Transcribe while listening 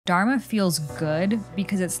Dharma feels good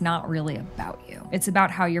because it's not really about you. It's about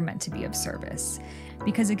how you're meant to be of service.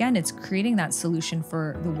 Because again, it's creating that solution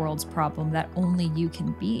for the world's problem that only you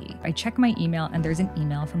can be. I check my email and there's an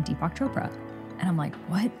email from Deepak Chopra. And I'm like,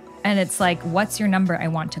 what? And it's like, what's your number? I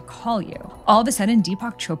want to call you. All of a sudden,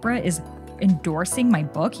 Deepak Chopra is endorsing my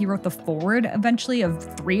book. He wrote the foreword eventually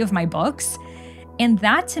of 3 of my books. And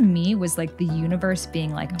that to me was like the universe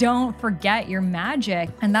being like, don't forget your magic.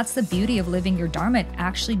 And that's the beauty of living your Dharma. It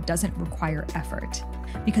actually doesn't require effort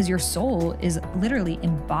because your soul is literally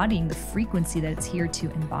embodying the frequency that it's here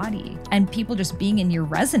to embody. And people just being in your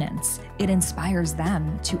resonance, it inspires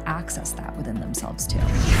them to access that within themselves too.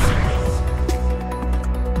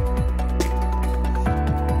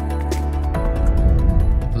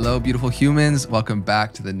 Hello, beautiful humans. Welcome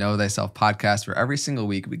back to the Know Thyself podcast, where every single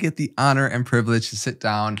week we get the honor and privilege to sit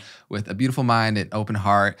down with a beautiful mind and open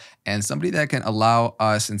heart and somebody that can allow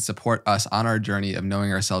us and support us on our journey of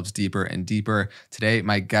knowing ourselves deeper and deeper. Today,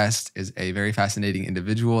 my guest is a very fascinating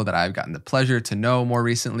individual that I've gotten the pleasure to know more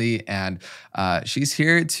recently. And she's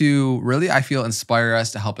here to really, I feel, inspire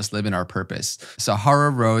us to help us live in our purpose. Sahara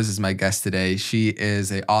Rose is my guest today. She is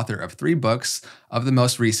the author of 3 books, of the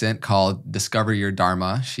most recent called Discover Your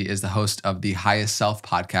Dharma. She is the host of the Highest Self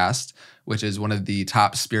podcast, which is one of the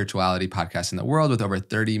top spirituality podcasts in the world with over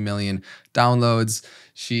 30 million downloads.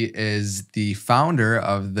 She is the founder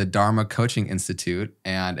of the Dharma Coaching Institute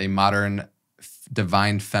and a modern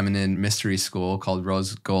divine feminine mystery school called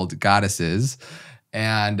Rose Gold Goddesses.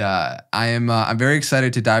 And I'm very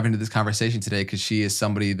excited to dive into this conversation today because she is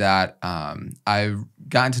somebody that I've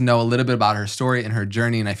gotten to know a little bit about her story and her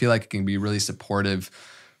journey, and I feel like it can be really supportive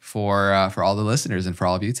for all the listeners and for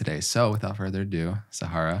all of you today. So without further ado,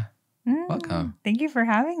 Sahara, welcome. Thank you for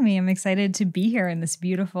having me. I'm excited to be here in this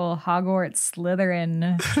beautiful Hogwarts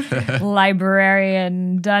Slytherin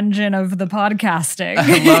librarian dungeon of the podcasting.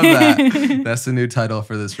 I love that. That's the new title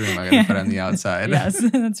for this room. I got to put on the outside. Yes,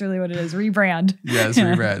 that's really what it is. Rebrand. Yes,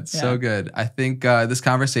 rebrand. So good. I think this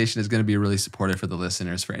conversation is going to be really supportive for the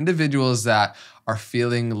listeners, for individuals that are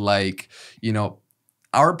feeling like, you know,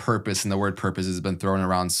 our purpose, and the word purpose has been thrown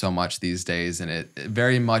around so much these days, and it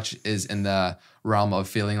very much is in the realm of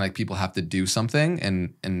feeling like people have to do something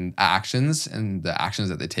and actions and the actions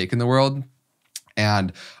that they take in the world.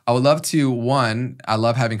 And I would love to, I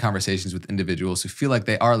love having conversations with individuals who feel like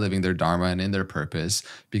they are living their Dharma and in their purpose,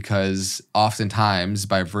 because oftentimes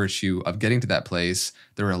by virtue of getting to that place,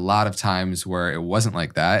 there were a lot of times where it wasn't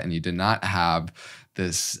like that and you did not have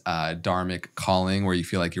this dharmic calling where you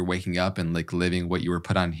feel like you're waking up and like living what you were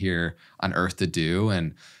put on here on earth to do.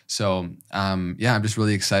 And so, I'm just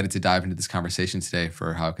really excited to dive into this conversation today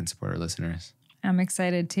for how it can support our listeners. I'm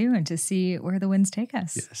excited too, and to see where the winds take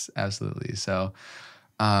us. Yes, absolutely. So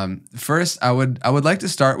first, I would like to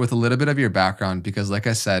start with a little bit of your background, because like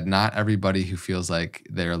I said, not everybody who feels like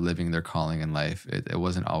they're living their calling in life, it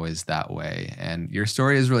wasn't always that way. And your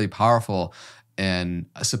story is really powerful, and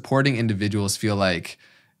supporting individuals feel like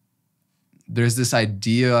there's this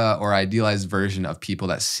idea or idealized version of people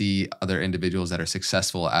that see other individuals that are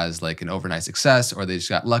successful as like an overnight success, or they just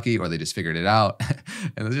got lucky, or they just figured it out.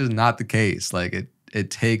 And this is not the case. Like it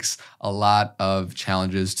takes a lot of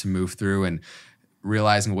challenges to move through, and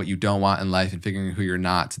realizing what you don't want in life and figuring who you're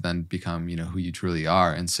not to then become, you know, who you truly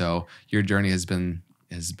are. And so your journey has been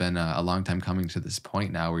a long time coming to this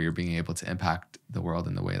point now where you're being able to impact the world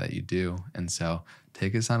in the way that you do. And so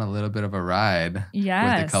take us on a little bit of a ride with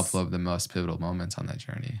a couple of the most pivotal moments on that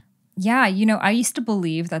journey. Yeah, you know, I used to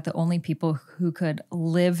believe that the only people who could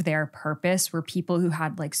live their purpose were people who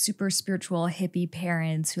had like super spiritual hippie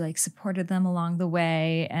parents who like supported them along the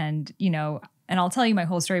way. And, you know, and I'll tell you my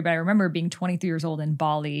whole story, but I remember being 23 years old in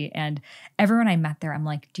Bali, and everyone I met there, I'm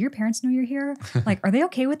like, do your parents know you're here? Like, are they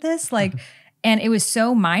okay with this? Like, and it was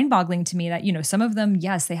so mind-boggling to me that, you know, some of them,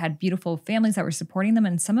 yes, they had beautiful families that were supporting them,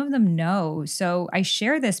 and some of them, no. So I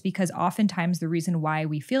share this because oftentimes the reason why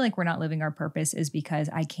we feel like we're not living our purpose is because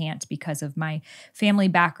I can't, because of my family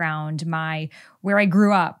background, where I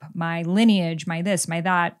grew up, my lineage, my this, my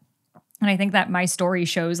that. And I think that my story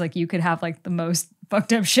shows like you could have like the most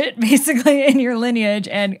fucked up shit basically in your lineage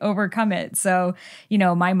and overcome it. So, you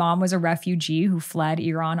know, my mom was a refugee who fled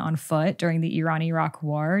Iran on foot during the Iran-Iraq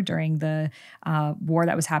war, during the war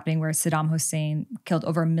that was happening where Saddam Hussein killed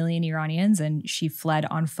over 1 million Iranians, and she fled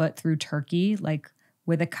on foot through Turkey, like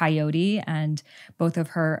with a coyote. And both of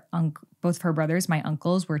her brothers, my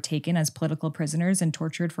uncles, were taken as political prisoners and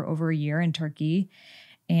tortured for over a year in Turkey.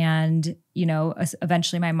 And, you know,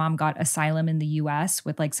 eventually my mom got asylum in the US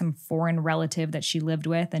with like some foreign relative that she lived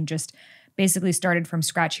with, and just basically started from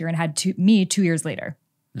scratch here and had me 2 years later.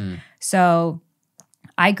 So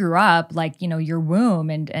I grew up like, your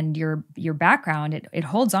womb and your background, it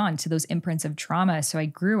holds on to those imprints of trauma. So I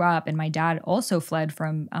grew up, and my dad also fled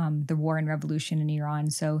from the war and revolution in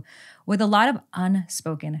Iran. So with a lot of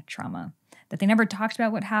unspoken trauma that they never talked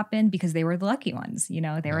about what happened because they were the lucky ones.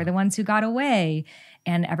 They were the ones who got away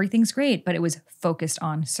and everything's great, but it was focused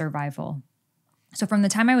on survival. So from the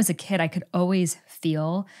time I was a kid, I could always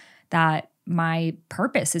feel that my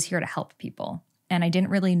purpose is here to help people. And I didn't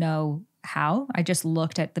really know how. I just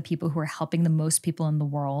looked at the people who are helping the most people in the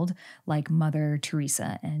world, like Mother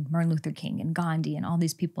Teresa and Martin Luther King and Gandhi and all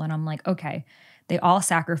these people. And I'm like, okay, they all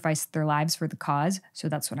sacrificed their lives for the cause. So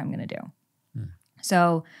that's what I'm going to do.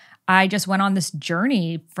 So I just went on this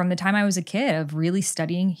journey from the time I was a kid of really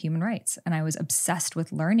studying human rights. And I was obsessed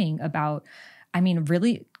with learning about,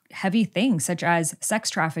 really heavy things such as sex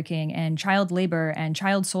trafficking and child labor and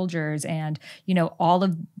child soldiers and, all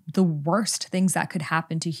of the worst things that could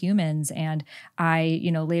happen to humans. And I,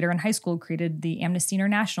 later in high school created the Amnesty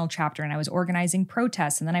International chapter, and I was organizing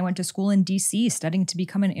protests. And then I went to school in DC studying to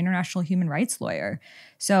become an international human rights lawyer.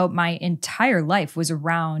 So my entire life was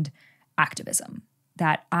around activism,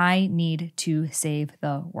 that I need to save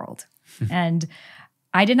the world. And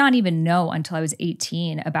I did not even know until I was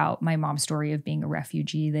 18 about my mom's story of being a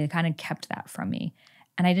refugee. They kind of kept that from me.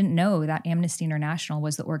 And I didn't know that Amnesty International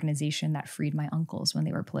was the organization that freed my uncles when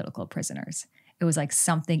they were political prisoners. It was like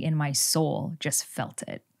something in my soul just felt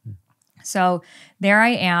it. So there I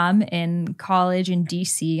am in college in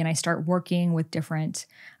DC, and I start working with different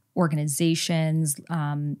organizations,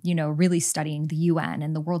 really studying the UN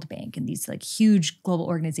and the World Bank and these like huge global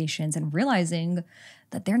organizations, and realizing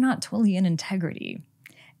that they're not totally in integrity.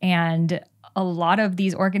 And a lot of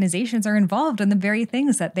these organizations are involved in the very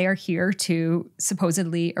things that they are here to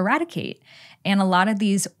supposedly eradicate. And a lot of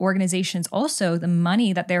these organizations also, the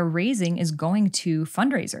money that they're raising is going to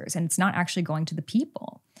fundraisers, and it's not actually going to the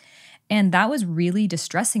people. And that was really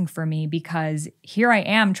distressing for me, because here I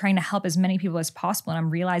am trying to help as many people as possible, and I'm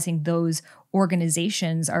realizing those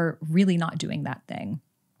organizations are really not doing that thing.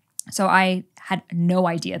 So I had no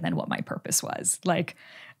idea then what my purpose was. Like,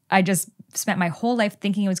 I just spent my whole life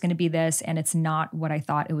thinking it was going to be this, and it's not what I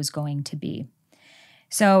thought it was going to be.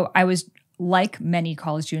 So I was, like many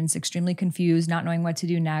college students, extremely confused, not knowing what to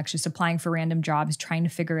do next, just applying for random jobs, trying to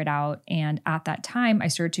figure it out. And at that time, I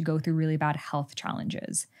started to go through really bad health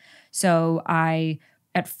challenges. So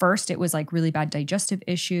at first, it was like really bad digestive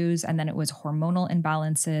issues, and then it was hormonal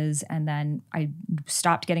imbalances. And then I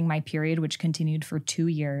stopped getting my period, which continued for 2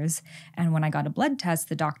 years. And when I got a blood test,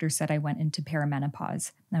 the doctor said I went into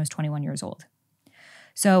perimenopause, and I was 21 years old.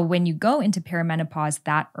 So when you go into perimenopause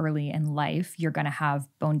that early in life, you're going to have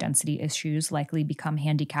bone density issues, likely become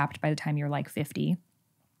handicapped by the time you're like 50.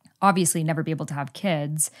 Obviously, never be able to have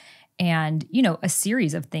kids. And, a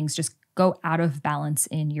series of things just go out of balance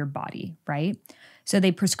in your body, right? So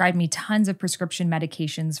they prescribed me tons of prescription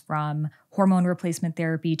medications, from hormone replacement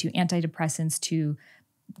therapy to antidepressants to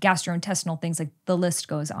gastrointestinal things, like the list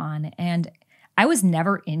goes on. And I was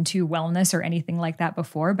never into wellness or anything like that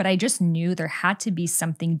before, but I just knew there had to be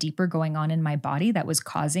something deeper going on in my body that was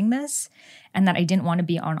causing this, and that I didn't want to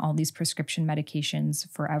be on all these prescription medications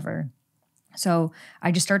forever. So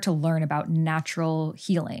I just started to learn about natural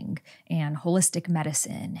healing and holistic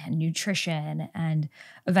medicine and nutrition, and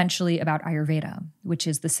eventually about Ayurveda, which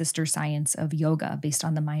is the sister science of yoga based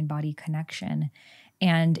on the mind-body connection.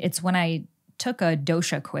 And it's when I took a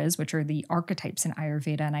dosha quiz, which are the archetypes in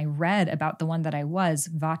Ayurveda, and I read about the one that I was,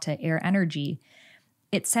 Vata, air energy.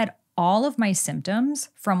 It said all of my symptoms,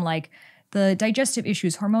 from like the digestive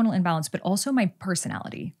issues, hormonal imbalance, but also my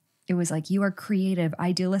personality. It was like, you are creative,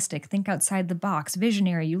 idealistic, think outside the box,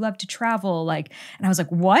 visionary, you love to travel. And I was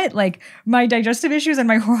like, what? Like, my digestive issues and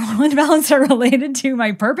my hormonal imbalance are related to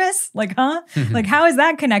my purpose? Like, huh? Like, how is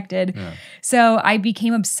that connected? Yeah. So I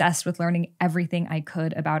became obsessed with learning everything I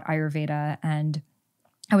could about Ayurveda. And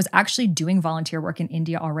I was actually doing volunteer work in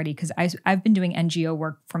India already, because I've been doing NGO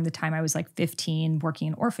work from the time I was like 15, working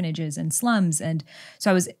in orphanages and slums. And so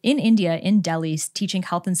I was in India, in Delhi, teaching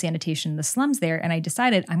health and sanitation in the slums there. And I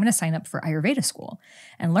decided I'm going to sign up for Ayurveda school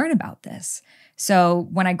and learn about this. So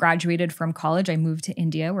when I graduated from college, I moved to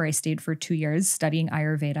India, where I stayed for 2 years studying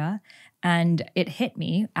Ayurveda. And it hit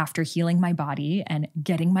me after healing my body and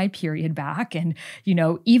getting my period back, and,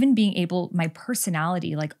 even being able, my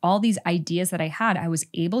personality, like all these ideas that I had, I was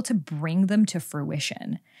able to bring them to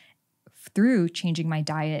fruition through changing my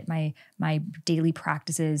diet, my daily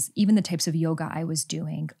practices, even the types of yoga I was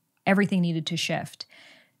doing. Everything needed to shift.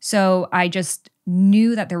 So I just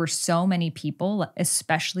knew that there were so many people,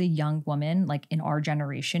 especially young women, like in our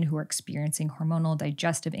generation, who are experiencing hormonal,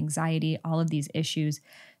 digestive, anxiety, all of these issues.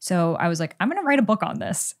 So I was like, I'm going to write a book on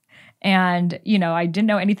this. And, I didn't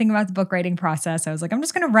know anything about the book writing process. I was like, I'm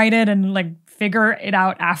just going to write it and like figure it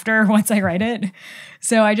out after once I write it.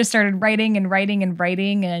 So I just started writing and writing and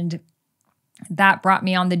writing. And that brought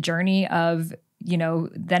me on the journey of,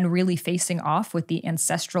 then really facing off with the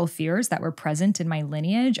ancestral fears that were present in my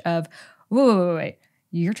lineage of, wait,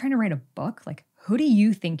 you're trying to write a book? Like, who do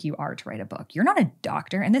you think you are to write a book? You're not a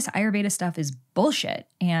doctor, and this Ayurveda stuff is bullshit.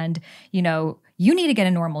 And, you need to get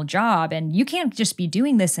a normal job, and you can't just be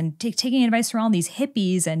doing this and taking advice from all these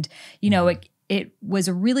hippies. And, it was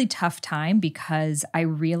a really tough time because I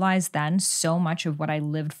realized then so much of what I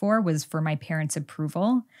lived for was for my parents'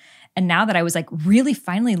 approval. And now that I was like really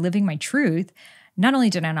finally living my truth, not only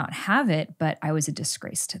did I not have it, but I was a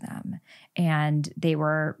disgrace to them. And they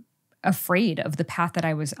were afraid of the path that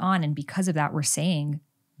I was on. And because of that, were saying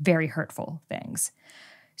very hurtful things.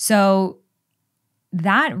 So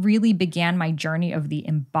that really began my journey of the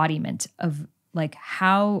embodiment of like,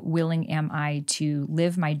 how willing am I to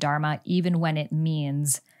live my Dharma, even when it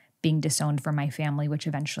means being disowned from my family, which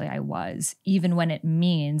eventually I was, even when it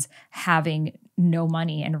means having no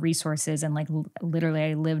money and resources. And like, literally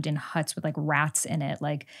I lived in huts with like rats in it.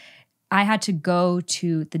 Like, I had to go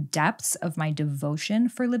to the depths of my devotion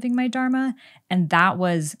for living my Dharma. And that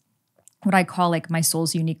was what I call like my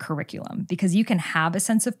soul's unique curriculum, because you can have a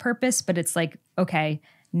sense of purpose, but it's like, okay,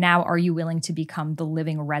 now are you willing to become the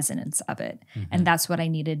living resonance of it? Mm-hmm. And that's what I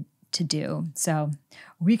needed to do. So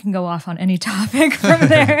we can go off on any topic from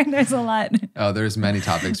there. There's a lot. Oh, there's many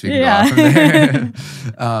topics we can go off from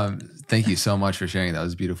there. Thank you so much for sharing. That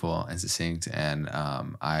was beautiful and succinct. And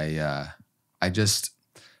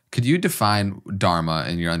could you define Dharma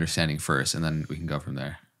in your understanding first, and then we can go from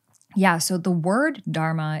there? Yeah, so the word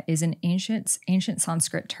Dharma is an ancient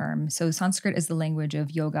Sanskrit term. So Sanskrit is the language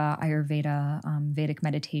of yoga, Ayurveda, Vedic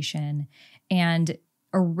meditation. And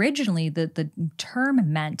originally, the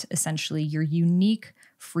term meant essentially your unique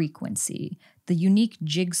frequency, the unique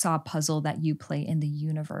jigsaw puzzle that you play in the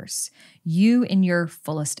universe, you in your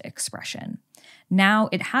fullest expression. Now,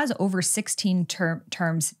 it has over 16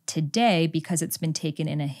 terms today because it's been taken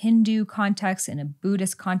in a Hindu context, in a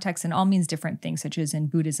Buddhist context, and all means different things, such as in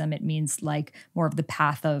Buddhism, it means like more of the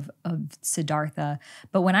path of Siddhartha.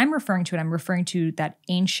 But when I'm referring to it, I'm referring to that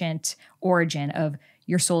ancient origin of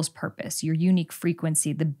your soul's purpose, your unique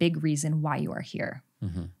frequency, the big reason why you are here.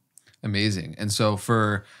 Mm-hmm. Amazing. And so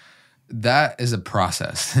that is a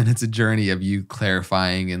process, and it's a journey of you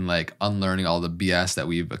clarifying and like unlearning all the BS that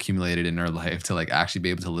we've accumulated in our life to like actually be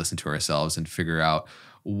able to listen to ourselves and figure out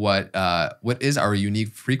what is our unique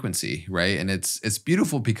frequency, right? And it's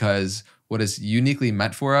beautiful because what is uniquely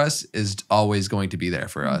meant for us is always going to be there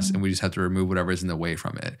for us, and we just have to remove whatever is in the way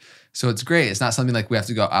from it. So it's great. It's not something like we have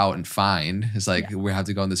to go out and find. It's like we have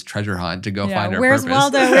to go on this treasure hunt to go find our Where's purpose.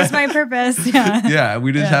 Waldo? Where's my purpose? Yeah. Yeah,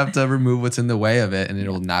 we just have to remove what's in the way of it, and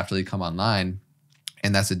it'll naturally come online.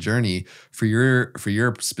 And that's a journey. For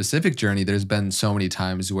your specific journey, there's been so many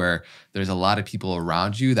times where there's a lot of people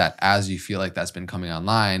around you that as you feel like that's been coming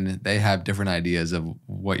online, they have different ideas of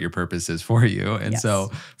what your purpose is for you. And so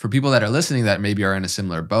for people that are listening that maybe are in a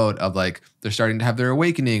similar boat of like, they're starting to have their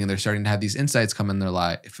awakening and they're starting to have these insights come in their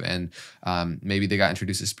life. And maybe they got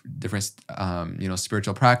introduced to different,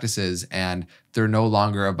 spiritual practices, and they're no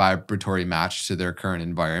longer a vibratory match to their current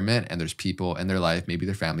environment. And there's people in their life, maybe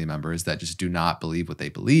their family members, that just do not believe what they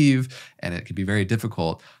believe. And it can be very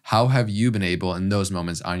difficult. How have you been able in those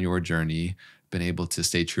moments on your journey, been able to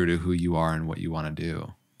stay true to who you are and what you want to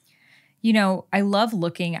do? I love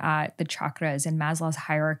looking at the chakras and Maslow's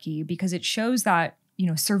hierarchy because it shows that,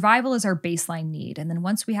 survival is our baseline need. And then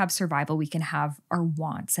once we have survival, we can have our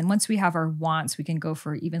wants. And once we have our wants, we can go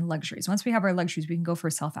for even luxuries. Once we have our luxuries, we can go for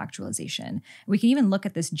self-actualization. We can even look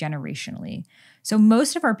at this generationally. So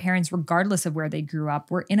most of our parents, regardless of where they grew up,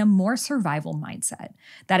 were in a more survival mindset,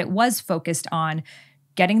 that it was focused on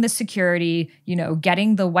getting the security,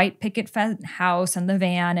 getting the white picket fence house and the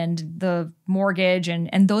van and the mortgage.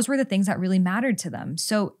 And those were the things that really mattered to them.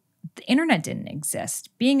 So the internet didn't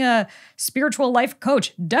exist. Being a spiritual life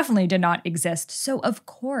coach definitely did not exist. So of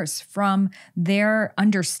course, from their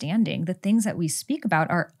understanding, the things that we speak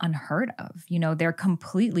about are unheard of. They're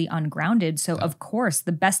completely ungrounded. So of course,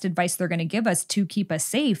 the best advice they're going to give us to keep us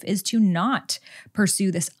safe is to not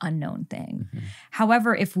pursue this unknown thing. Mm-hmm.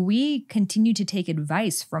 However, if we continue to take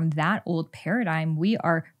advice from that old paradigm, we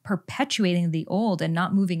are perpetuating the old and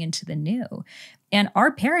not moving into the new. And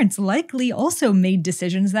our parents likely also made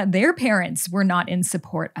decisions that their parents were not in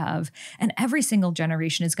support of. And every single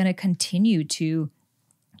generation is going to continue to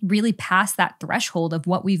really pass that threshold of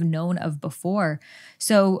what we've known of before.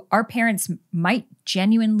 So our parents might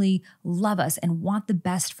genuinely love us and want the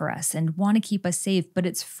best for us and want to keep us safe, but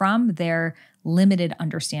it's from their limited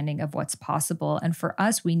understanding of what's possible. And for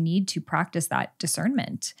us, we need to practice that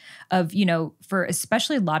discernment of, for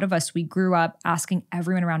especially a lot of us, we grew up asking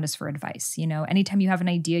everyone around us for advice. Anytime you have an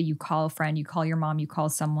idea, you call a friend, you call your mom, you call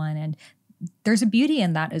someone, and there's a beauty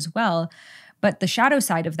in that as well. But the shadow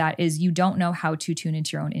side of that is you don't know how to tune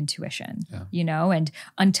into your own intuition, and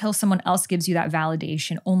until someone else gives you that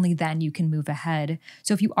validation, only then you can move ahead.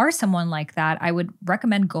 So if you are someone like that, I would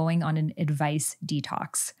recommend going on an advice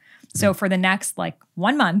detox. So for the next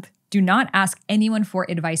 1 month, do not ask anyone for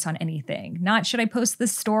advice on anything. Not should I post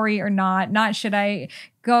this story or not should I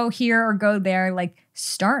go here or go there.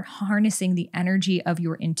 Start harnessing the energy of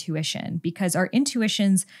your intuition, because our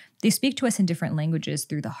intuitions, they speak to us in different languages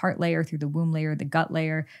through the heart layer, through the womb layer, the gut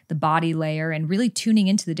layer, the body layer, and really tuning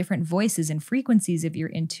into the different voices and frequencies of your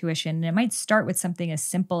intuition. And it might start with something as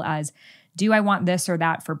simple as, do I want this or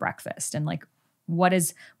that for breakfast? And what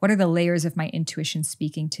are the layers of my intuition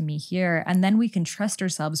speaking to me here? And then we can trust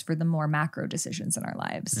ourselves for the more macro decisions in our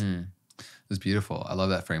lives. It's beautiful. I love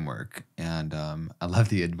that framework. And I love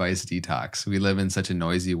the advice detox. We live in such a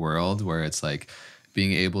noisy world where it's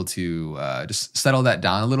being able to just settle that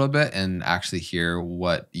down a little bit and actually hear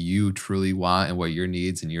what you truly want and what your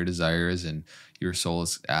needs and your desires and your soul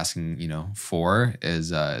is asking, for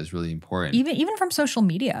is really important. Even from social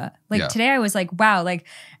media. Today I was wow,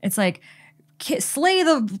 it's slay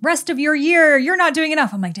the rest of your year. You're not doing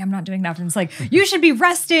enough. I'm damn, I'm not doing enough. And it's you should be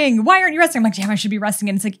resting. Why aren't you resting? I'm damn, I should be resting.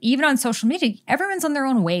 And it's even on social media, everyone's on their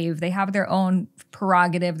own wave. They have their own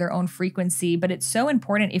prerogative, their own frequency. But it's so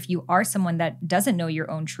important, if you are someone that doesn't know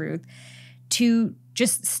your own truth, to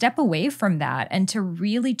just step away from that and to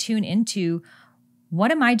really tune into,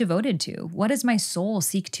 what am I devoted to? What does my soul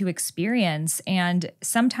seek to experience? And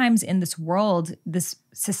sometimes in this world, this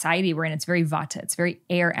society we're in, it's very vata, it's very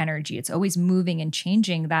air energy. It's always moving and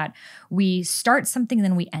changing, that we start something and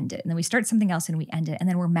then we end it. And then we start something else and we end it. And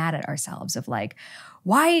then we're mad at ourselves of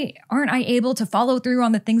why aren't I able to follow through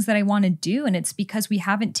on the things that I want to do? And it's because we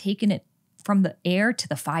haven't taken it from the air to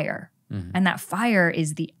the fire. And that fire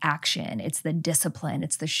is the action. It's the discipline.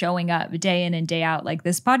 It's the showing up day in and day out.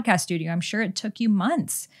 This podcast studio, I'm sure it took you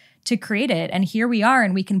months to create it. And here we are,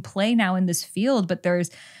 and we can play now in this field, but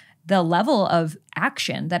there's the level of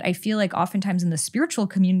action that I feel oftentimes in the spiritual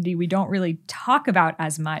community, we don't really talk about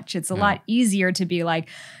as much. It's a lot easier to be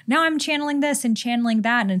now I'm channeling this and channeling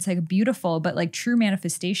that. And it's beautiful, but true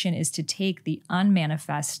manifestation is to take the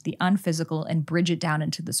unmanifest, the unphysical, and bridge it down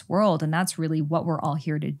into this world. And that's really what we're all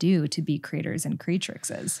here to do, to be creators and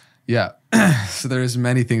creatrixes. Yeah. So there's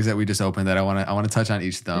many things that we just opened that I want to touch on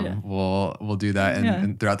each of them. Yeah. We'll do that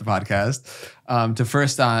and throughout the podcast. To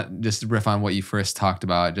first just riff on what you first talked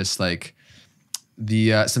about, just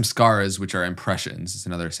the some skaras, which are impressions. It's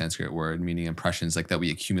another Sanskrit word meaning impressions that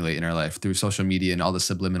we accumulate in our life through social media and all the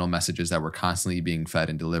subliminal messages that we're constantly being fed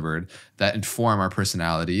and delivered that inform our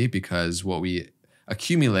personality, because what we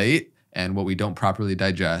accumulate and what we don't properly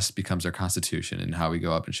digest becomes our constitution and how we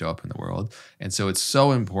go up and show up in the world. And so it's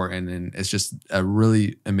so important, and it's just a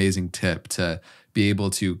really amazing tip to be able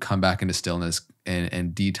to come back into stillness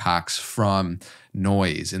and detox from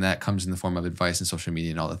noise. And that comes in the form of advice and social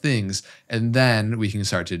media and all the things. And then we can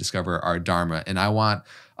start to discover our Dharma. And I want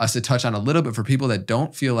us to touch on a little bit for people that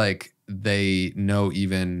don't feel like they know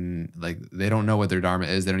they don't know what their Dharma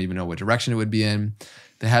is. They don't even know what direction it would be in.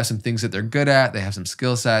 They have some things that they're good at. They have some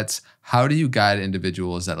skill sets. How do you guide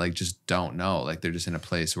individuals that just don't know? They're just in a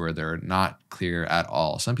place where they're not clear at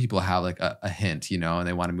all. Some people have a hint, and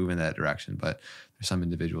they want to move in that direction, but there's some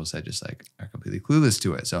individuals that just are completely clueless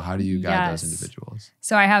to it. So how do you guide those individuals?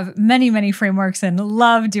 So I have many, many frameworks and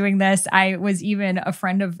love doing this. I was even a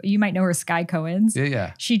friend of, you might know her, Sky Cohen's.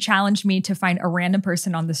 Yeah. She challenged me to find a random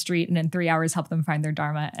person on the street and in 3 hours help them find their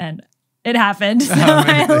Dharma. And it happened. So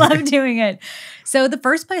I love doing it. So the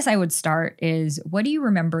first place I would start is, what do you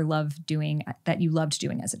remember that you loved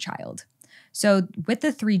doing as a child? So with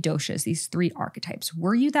the 3 doshas, these 3 archetypes,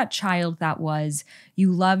 were you that child that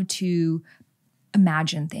you loved to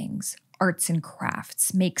imagine things, arts and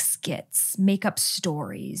crafts, make skits, make up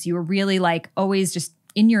stories? You were really always just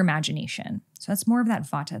in your imagination. So that's more of that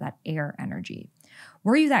vata, that air energy.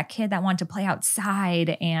 Were you that kid that wanted to play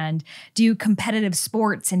outside and do competitive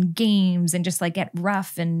sports and games and just get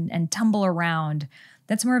rough and tumble around?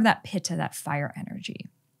 That's more of that pitta, that fire energy.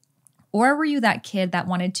 Or were you that kid that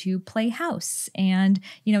wanted to play house and,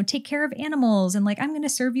 take care of animals and like, I'm going to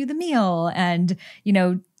serve you the meal and,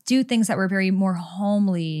 do things that were very more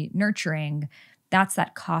homely, nurturing? That's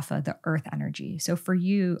that kapha, the earth energy. So for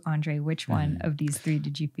you, Andre, which one of these three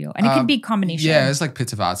did you feel? And it could be combination. Yeah, it's like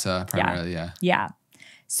Pitta Vata primarily, Yeah.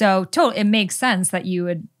 So it makes sense that you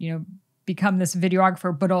would, become this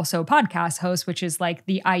videographer, but also podcast host, which is like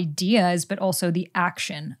the ideas, but also the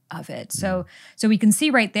action of it. So we can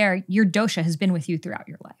see right there, your dosha has been with you throughout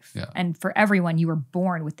your life. Yeah. And for everyone, you were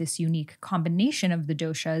born with this unique combination of the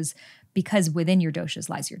doshas because within your doshas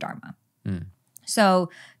lies your dharma. So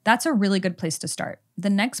that's a really good place to start. The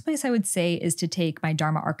next place I would say is to take my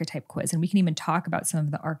Dharma archetype quiz, and we can even talk about some of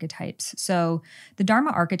the archetypes. So the Dharma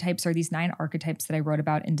archetypes are these 9 archetypes that I wrote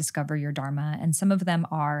about in Discover Your Dharma, and some of them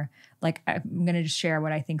are, like, I'm going to just share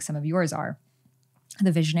what I think some of yours are.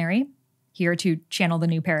 The visionary, here to channel the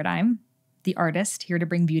new paradigm. The artist, here to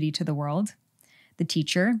bring beauty to the world. The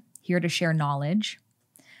teacher, here to share knowledge.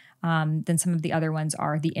 Then some of the other ones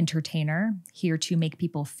are the entertainer, here to make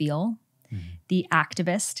people feel. The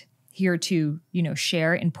activist, here to,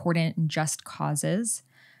 share important and just causes.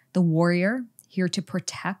 The warrior, here to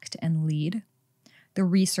protect and lead. The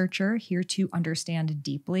researcher, here to understand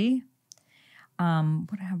deeply.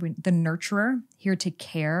 The nurturer, here to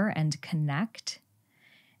care and connect.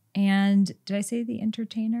 And did I say the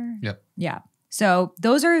entertainer? Yep. Yeah. So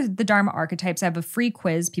those are the Dharma archetypes. I have a free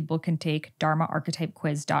quiz people can take,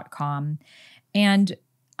 dharmaarchetypequiz.com. And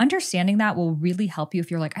understanding that will really help you if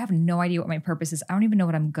you're like, I have no idea what my purpose is. I don't even know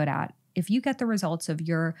what I'm good at. If you get the results of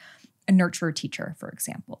you're a nurturer teacher, for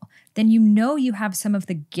example, then you have some of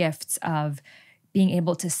the gifts of being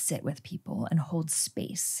able to sit with people and hold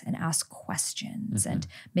space and ask questions and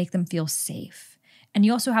make them feel safe. And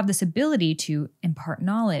you also have this ability to impart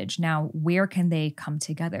knowledge. Now, where can they come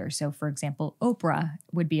together? So, for example, Oprah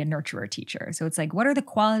would be a nurturer teacher. So it's like, what are the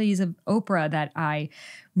qualities of Oprah that I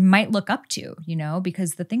might look up to,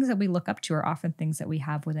 because the things that we look up to are often things that we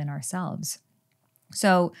have within ourselves.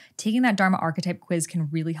 So taking that Dharma archetype quiz can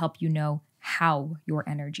really help you know how your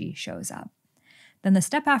energy shows up. Then the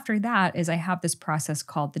step after that is I have this process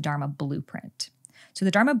called the Dharma blueprint. So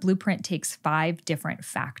the Dharma blueprint takes 5 different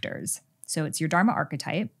factors. So it's your Dharma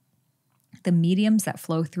archetype, the mediums that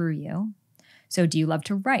flow through you. So do you love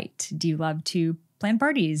to write? Do you love to plan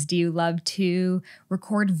parties? Do you love to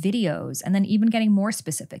record videos? And then even getting more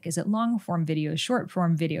specific, is it long form videos, short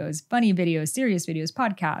form videos, funny videos, serious videos,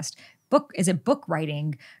 podcast, book? Is it book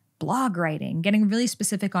writing, blog writing? Getting really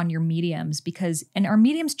specific on your mediums and our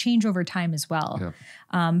mediums change over time as well.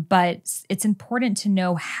 Yeah. But it's important to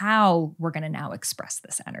know how we're going to now express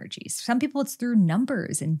this energy. Some people it's through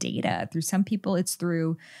numbers and data. Through some people it's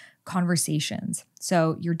through conversations.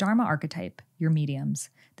 So your Dharma archetype, your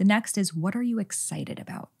mediums. The next is, what are you excited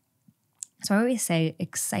about? So I always say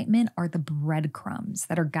excitement are the breadcrumbs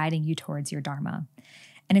that are guiding you towards your Dharma.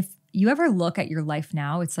 And if you ever look at your life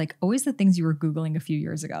now, it's like always the things you were Googling a few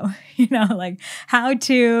years ago, like how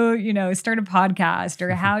to, start a podcast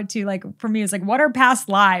or how to, like, for me, it's like, what are past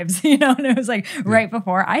lives, and it was like right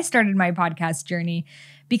before I started my podcast journey,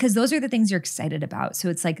 because those are the things you're excited about. So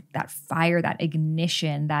it's like that fire, that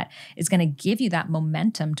ignition that is going to give you that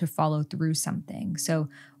momentum to follow through something. So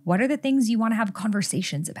what are the things you want to have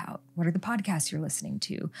conversations about? What are the podcasts you're listening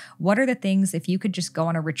to? What are the things, if you could just go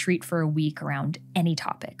on a retreat for a week around any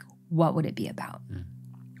topic, what would it be about?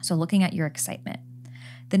 So looking at your excitement.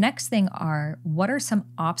 The next thing are, what are some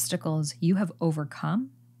obstacles you have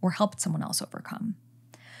overcome or helped someone else overcome?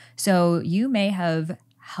 So you may have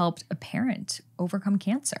helped a parent overcome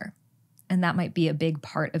cancer. And that might be a big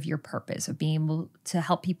part of your purpose of being able to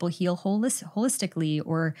help people heal holistically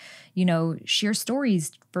or, share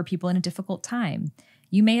stories for people in a difficult time.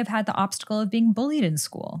 You may have had the obstacle of being bullied in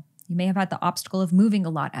school. You may have had the obstacle of moving a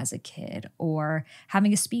lot as a kid or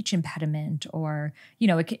having a speech impediment or,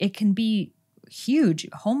 it can be huge,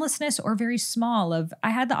 homelessness, or very small of,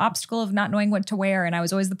 I had the obstacle of not knowing what to wear and I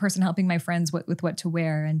was always the person helping my friends with what to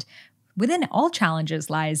wear. And within all challenges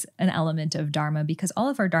lies an element of Dharma because all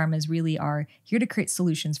of our Dharmas really are here to create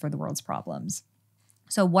solutions for the world's problems.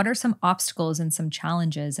 So what are some obstacles and some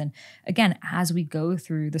challenges? And again, as we go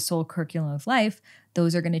through the soul curriculum of life,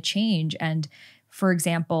 those are going to change. And for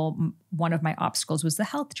example, one of my obstacles was the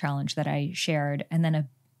health challenge that I shared. And then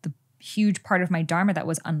the huge part of my Dharma that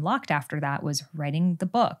was unlocked after that was writing the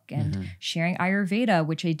book and sharing Ayurveda,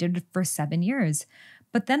 which I did for 7 years.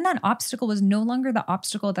 But then that obstacle was no longer the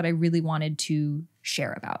obstacle that I really wanted to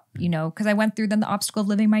share about, because I went through then the obstacle of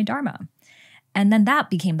living my Dharma. And then that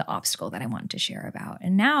became the obstacle that I wanted to share about.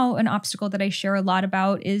 And now an obstacle that I share a lot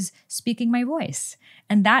about is speaking my voice.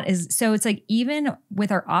 And that is, so it's like, even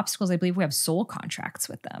with our obstacles, I believe we have soul contracts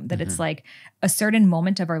with them, that it's like a certain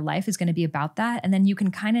moment of our life is going to be about that. And then you can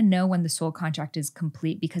kind of know when the soul contract is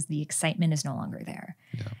complete because the excitement is no longer there.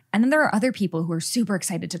 Yeah. And then there are other people who are super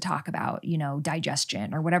excited to talk about, you know,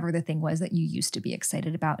 digestion or whatever the thing was that you used to be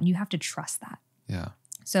excited about. And you have to trust that. Yeah.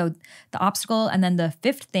 So the obstacle, and then the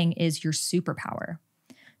fifth thing is your superpower.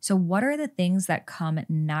 So what are the things that come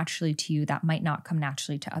naturally to you that might not come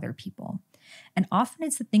naturally to other people? And often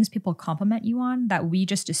it's the things people compliment you on that we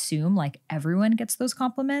just assume like everyone gets those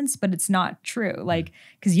compliments, but it's not true. Like,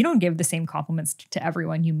 because you don't give the same compliments to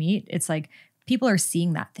everyone you meet. It's like people are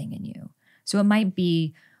seeing that thing in you. So it might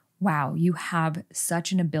be, wow, you have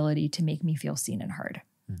such an ability to make me feel seen and heard.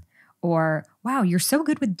 Or, wow, you're so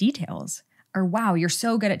good with details. Or, wow, you're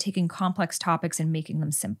so good at taking complex topics and making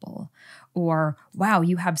them simple. Or, wow,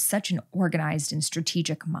 you have such an organized and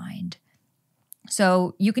strategic mind.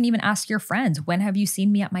 So you can even ask your friends, when have you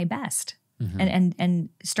seen me at my best? And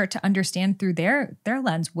start to understand through their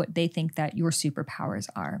lens what they think that your superpowers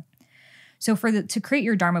are. So to create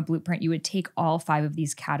your Dharma blueprint, you would take all 5 of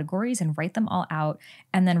these categories and write them all out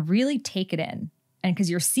and then really take it in. And because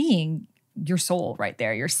you're seeing your soul right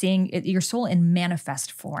there, you're seeing your soul in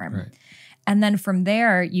manifest form. Right. And then from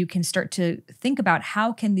there, you can start to think about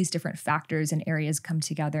how can these different factors and areas come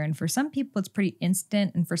together. And for some people, it's pretty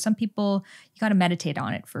instant. And for some people, you got to meditate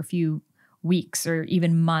on it for a few weeks or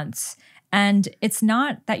even months. And it's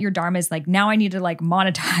not that your Dharma is like, now I need to like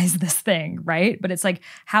monetize this thing, right? But it's like,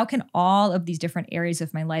 how can all of these different areas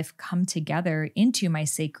of my life come together into my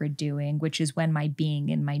sacred doing, which is when my being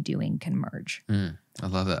and my doing can merge. I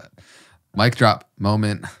love that. Mic drop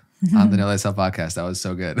moment. On the Know Thyself podcast. That was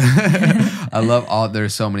so good. I love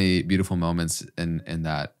there's so many beautiful moments in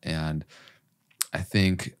that. And I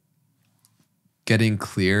think getting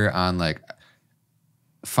clear on like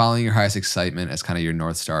following your highest excitement as kind of your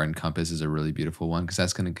North Star and compass is a really beautiful one, because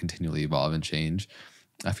that's going to continually evolve and change.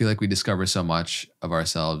 I feel like we discover so much of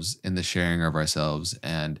ourselves in the sharing of ourselves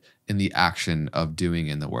and in the action of doing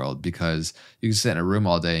in the world, because you can sit in a room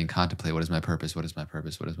all day and contemplate, what is my purpose? What is my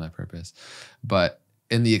purpose? What is my purpose? But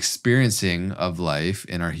in the experiencing of life,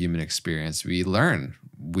 in our human experience, we learn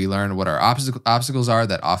what our obstacles are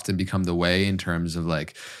that often become the way, in terms of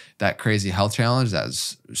like that crazy health challenge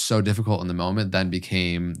that's so difficult in the moment then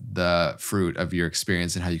became the fruit of your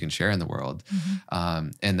experience and how you can share in the world.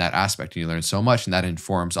 In that aspect. And you learn so much, and that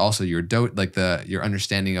informs also your your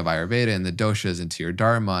understanding of Ayurveda and the doshas into your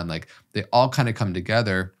Dharma, and like they all kind of come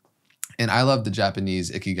together. And I love the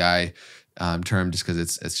Japanese ikigai term just because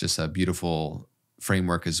it's just a beautiful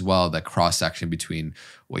framework as well, that cross section between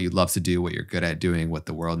what you love to do, what you're good at doing, what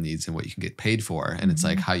the world needs, and what you can get paid for. And it's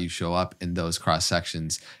like how you show up in those cross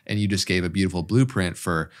sections. And you just gave a beautiful blueprint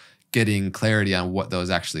for getting clarity on what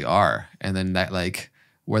those actually are. And then that, like,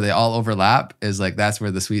 where they all overlap is like, that's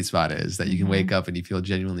where the sweet spot is, that you can wake up and you feel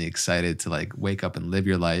genuinely excited to like wake up and live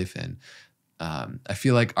your life. And I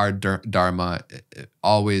feel like our Dharma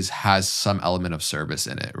always has some element of service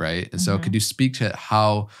in it, right? And so could you speak to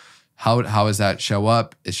how does that show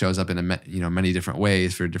up? It shows up in many different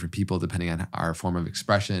ways for different people depending on our form of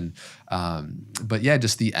expression. But yeah,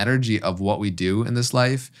 just the energy of what we do in this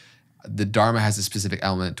life. The Dharma has a specific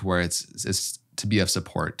element to where it's to be of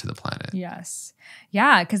support to the planet. Yes.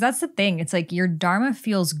 Yeah, because that's the thing. It's like your Dharma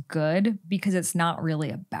feels good because it's not really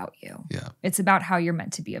about you. Yeah. It's about how you're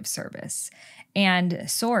meant to be of service. And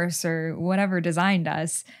Source, or whatever designed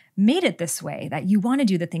us, made it this way, that you want to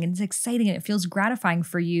do the thing and it's exciting and it feels gratifying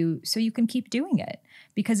for you, so you can keep doing it.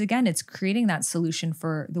 Because again, it's creating that solution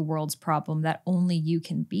for the world's problem that only you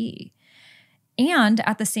can be. And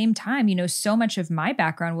at the same time, so much of my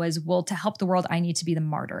background was, well, to help the world, I need to be the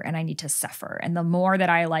martyr and I need to suffer. And the more that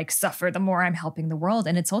I suffer, the more I'm helping the world.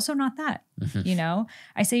 And it's also not that,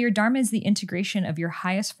 I say your Dharma is the integration of your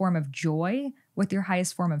highest form of joy with your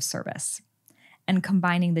highest form of service, and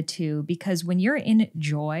combining the two, because when you're in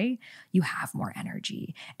joy, you have more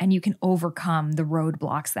energy and you can overcome the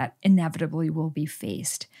roadblocks that inevitably will be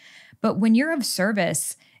faced. But when you're of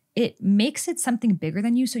service, it makes it something bigger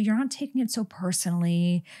than you. So you're not taking it so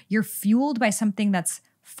personally. You're fueled by something that's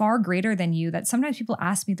far greater than you, that sometimes people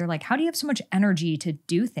ask me, they're like, how do you have so much energy to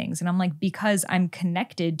do things? And I'm like, because I'm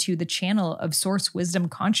connected to the channel of source wisdom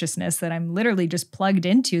consciousness that I'm literally just plugged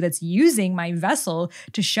into, that's using my vessel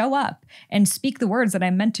to show up and speak the words that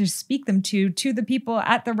I'm meant to speak them to the people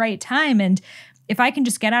at the right time. And if I can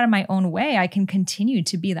just get out of my own way, I can continue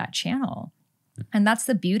to be that channel. And that's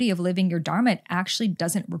the beauty of living your Dharma. It actually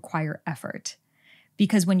doesn't require effort,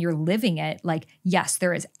 Because when you're living it, like, yes,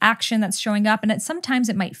 there is action that's showing up. And sometimes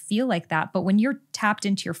it might feel like that. But when you're tapped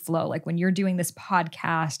into your flow, like when you're doing this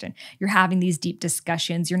podcast and you're having these deep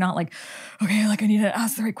discussions, you're not like, okay, like I need to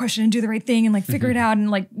ask the right question and do the right thing and like figure it out. And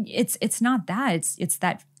like, it's not that. It's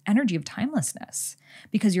that energy of timelessness,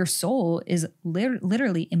 because your soul is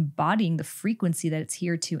literally embodying the frequency that it's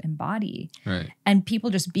here to embody. Right. And people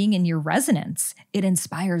just being in your resonance, it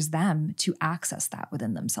inspires them to access that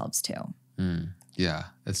within themselves too. Yeah,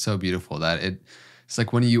 it's so beautiful that it's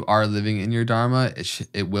like when you are living in your Dharma,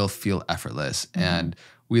 it will feel effortless. And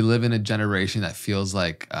we live in a generation that feels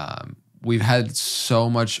like we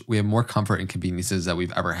have more comfort and conveniences that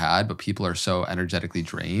we've ever had, but people are so energetically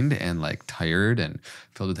drained and like tired and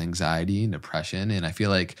filled with anxiety and depression. And I feel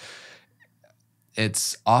like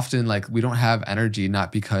it's often like we don't have energy,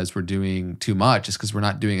 not because we're doing too much, it's because we're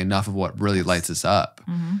not doing enough of what really lights us up.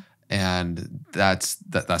 And that's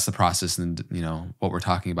the process. And, you know, what we're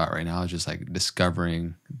talking about right now is just like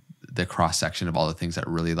discovering the cross section of all the things that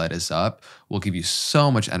really light us up will give you so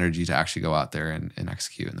much energy to actually go out there and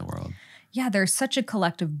execute in the world. Yeah, there's such a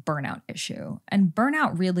collective burnout issue. And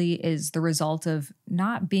burnout really is the result of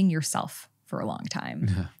not being yourself for a long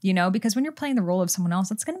time, you know, because when you're playing the role of someone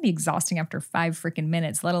else, it's going to be exhausting after 5 freaking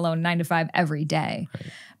minutes, let alone 9 to 5 every day.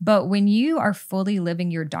 Right. But when you are fully living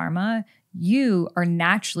your Dharma, you are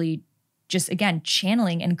naturally just, again,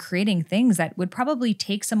 channeling and creating things that would probably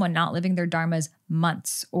take someone not living their dharmas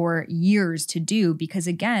months or years to do, because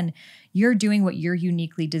again, you're doing what you're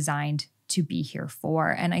uniquely designed to be here for.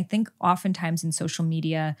 And I think oftentimes in social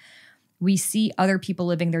media, we see other people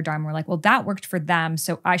living their dharma. We're like, well, that worked for them,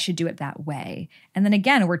 so I should do it that way. And then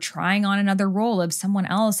again, we're trying on another role of someone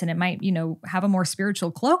else, and it might, you know, have a more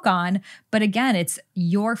spiritual cloak on. But again, it's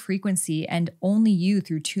your frequency, and only you,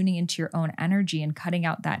 through tuning into your own energy and cutting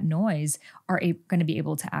out that noise, are going to be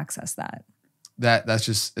able to access that. It's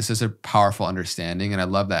just a powerful understanding. And I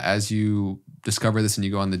love that as you discover this and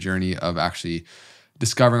you go on the journey of actually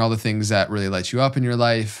discovering all the things that really light you up in your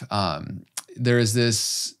life, there is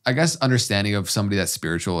this, I guess, understanding of somebody that's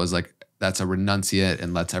spiritual is like, that's a renunciate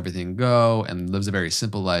and lets everything go and lives a very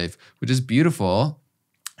simple life, which is beautiful.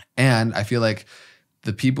 And I feel like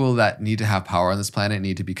the people that need to have power on this planet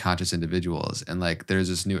need to be conscious individuals. And like, there's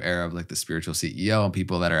this new era of like the spiritual CEO and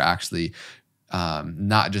people that are actually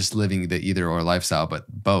not just living the either or lifestyle, but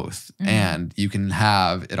both. And you can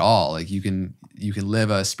have it all. Like you can live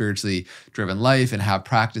a spiritually driven life and have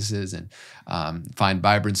practices and find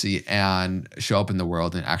vibrancy and show up in the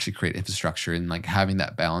world and actually create infrastructure. And like having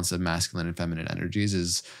that balance of masculine and feminine energies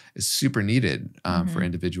is super needed for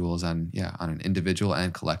individuals on an individual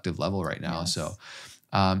and collective level right now. Yes. So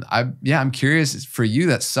I'm curious for you,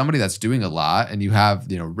 that's somebody that's doing a lot and you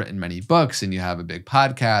have, you know, written many books and you have a big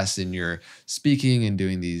podcast and you're speaking and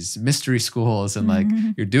doing these mystery schools and like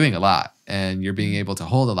you're doing a lot and you're being able to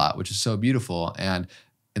hold a lot, which is so beautiful. And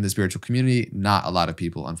in the spiritual community, not a lot of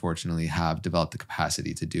people, unfortunately, have developed the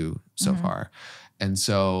capacity to do so far. And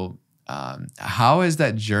so how is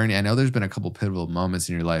that journey? I know there's been a couple pivotal moments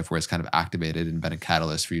in your life where it's kind of activated and been a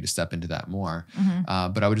catalyst for you to step into that more.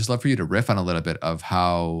 But I would just love for you to riff on a little bit of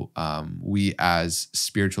how we as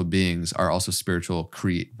spiritual beings are also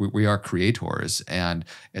we are creators, and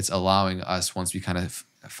it's allowing us, once we kind of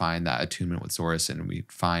find that attunement with Source and we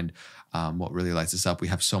find what really lights us up, we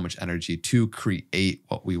have so much energy to create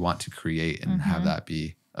what we want to create and have that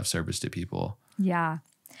be of service to people. Yeah.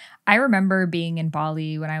 I remember being in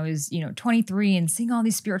Bali when I was, 23 and seeing all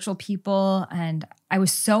these spiritual people, and I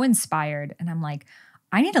was so inspired, and I'm like,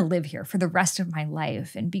 I need to live here for the rest of my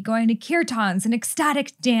life and be going to kirtans and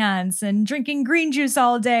ecstatic dance and drinking green juice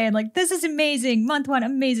all day. And like, this is amazing. Month 1,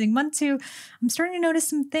 amazing. Month 2, I'm starting to notice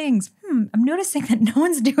some things. I'm noticing that no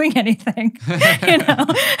one's doing anything, And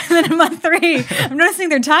then in month 3, I'm noticing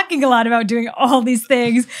they're talking a lot about doing all these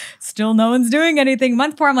things. Still no one's doing anything.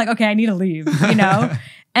 Month 4, I'm like, okay, I need to leave,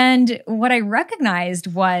 And what I recognized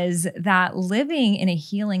was that living in a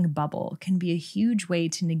healing bubble can be a huge way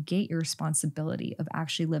to negate your responsibility of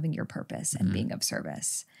actually living your purpose and being of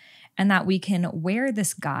service. And that we can wear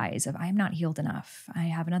this guise of, I'm not healed enough. I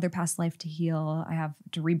have another past life to heal. I have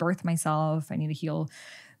to rebirth myself. I need to heal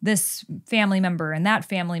this family member and that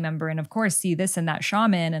family member. And of course, see this and that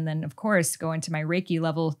shaman. And then of course, go into my Reiki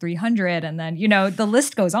level 300. And then, the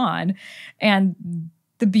list goes on. And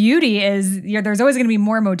the beauty is there's always going to be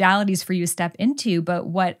more modalities for you to step into. But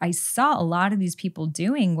what I saw a lot of these people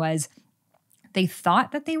doing was they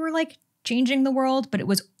thought that they were like changing the world, but it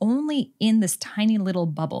was only in this tiny little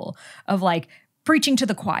bubble of like preaching to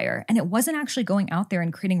the choir. And it wasn't actually going out there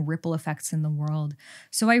and creating ripple effects in the world.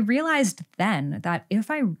 So I realized then that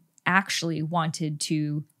if I actually wanted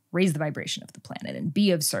to raise the vibration of the planet and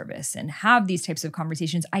be of service and have these types of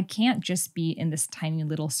conversations, I can't just be in this tiny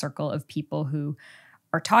little circle of people who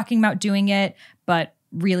are talking about doing it, but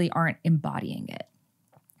really aren't embodying it.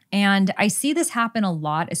 And I see this happen a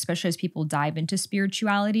lot, especially as people dive into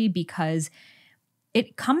spirituality, because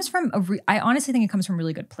it comes from I honestly think it comes from a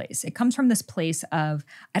really good place. It comes from this place of,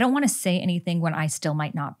 I don't want to say anything when I still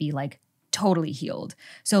might not be like totally healed.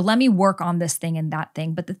 So let me work on this thing and that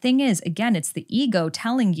thing. But the thing is, again, it's the ego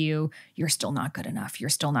telling you you're still not good enough. You're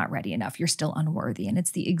still not ready enough. You're still unworthy. And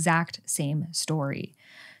it's the exact same story.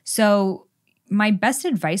 So my best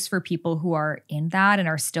advice for people who are in that and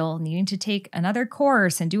are still needing to take another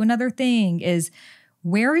course and do another thing is,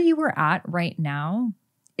 where you are at right now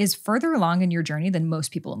is further along in your journey than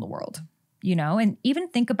most people in the world, you know? And even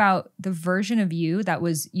think about the version of you that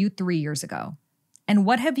was you 3 years ago. And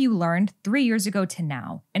what have you learned 3 years ago to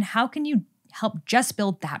now? And how can you help just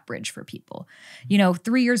build that bridge for people? You know,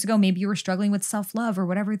 3 years ago, maybe you were struggling with self-love or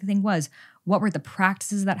whatever the thing was. What were the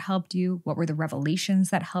practices that helped you? What were the revelations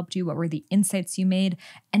that helped you? What were the insights you made?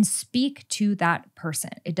 And speak to that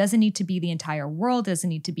person. It doesn't need to be the entire world. It doesn't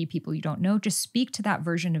need to be people you don't know. Just speak to that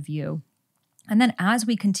version of you. And then as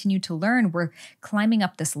we continue to learn, we're climbing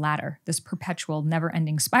up this ladder, this perpetual,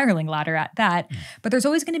 never-ending spiraling ladder at that. But there's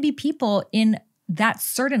always going to be people in that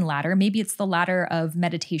certain ladder. Maybe it's the ladder of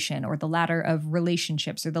meditation or the ladder of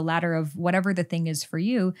relationships or the ladder of whatever the thing is for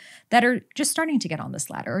you, that are just starting to get on this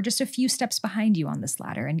ladder or just a few steps behind you on this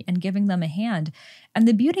ladder, and giving them a hand. And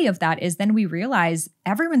the beauty of that is then we realize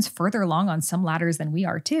everyone's further along on some ladders than we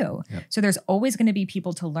are too. Yep. So there's always going to be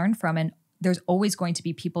people to learn from, and there's always going to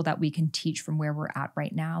be people that we can teach from where we're at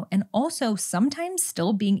right now. And also sometimes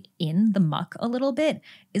still being in the muck a little bit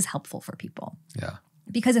is helpful for people. Yeah.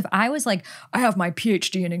 Because if I was like, I have my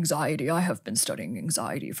PhD in anxiety, I have been studying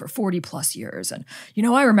anxiety for 40 plus years. And, you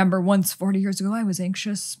know, I remember once 40 years ago, I was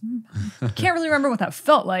anxious. Can't really remember what that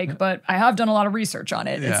felt like, but I have done a lot of research on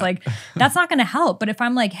it. Yeah. It's like, that's not going to help. But if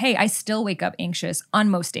I'm like, hey, I still wake up anxious on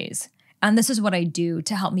most days, and this is what I do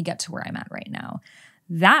to help me get to where I'm at right now,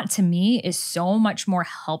 that to me is so much more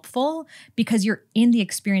helpful, because you're in the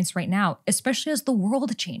experience right now, especially as the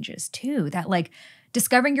world changes too. That like,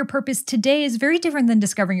 discovering your purpose today is very different than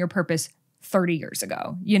discovering your purpose 30 years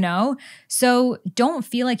ago, you know? So don't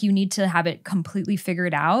feel like you need to have it completely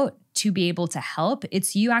figured out to be able to help.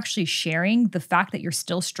 It's you actually sharing the fact that you're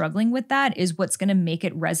still struggling with that is what's going to make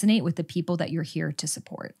it resonate with the people that you're here to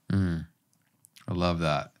support. I love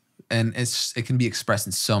that. And it can be expressed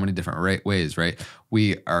in so many different ways, right?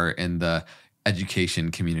 We are in the education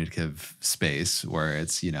communicative space where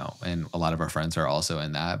it's, you know, and a lot of our friends are also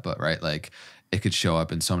in that, but right, like, it could show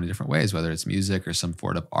up in so many different ways, whether it's music or some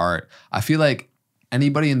form of art. I feel like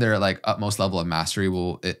anybody in their like utmost level of mastery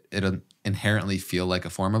will it'll inherently feel like a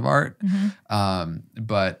form of art.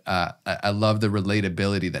 But I love the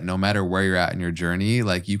relatability that no matter where you're at in your journey,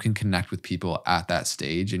 like you can connect with people at that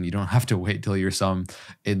stage, and you don't have to wait till you're some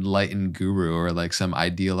enlightened guru or like some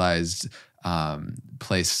idealized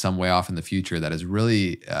place some way off in the future that is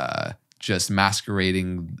really just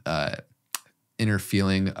masquerading inner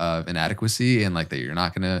feeling of inadequacy, and like that you're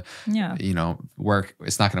not gonna, you know,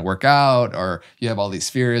 it's not gonna work out, or you have all these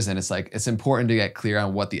fears. And it's like, it's important to get clear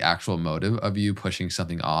on what the actual motive of you pushing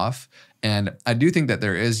something off. And I do think that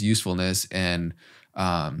there is usefulness in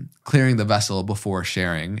clearing the vessel before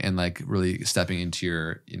sharing, and like really stepping into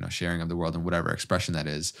your, you know, sharing of the world in whatever expression that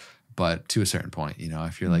is. But to a certain point, you know,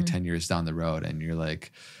 if you're like 10 years down the road and you're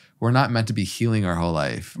like, we're not meant to be healing our whole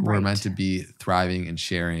life. Right. We're meant to be thriving and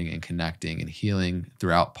sharing and connecting and healing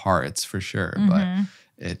throughout parts for sure. But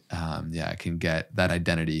it can get, that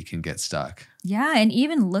identity can get stuck. Yeah. And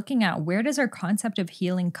even looking at, where does our concept of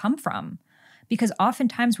healing come from? Because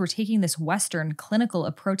oftentimes we're taking this Western clinical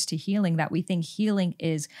approach to healing, that we think healing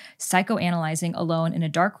is psychoanalyzing alone in a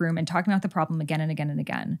dark room and talking about the problem again and again and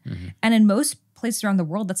again. And in most places around the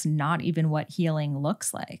world, that's not even what healing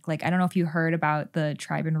looks like. Like, I don't know if you heard about the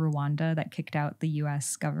tribe in Rwanda that kicked out the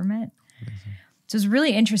US government. So it's a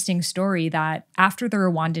really interesting story that after the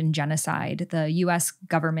Rwandan genocide, the US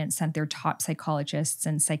government sent their top psychologists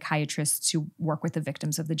and psychiatrists to work with the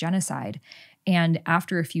victims of the genocide. And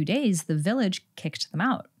after a few days, the village kicked them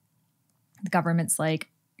out. The government's like,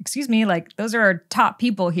 excuse me, like, those are our top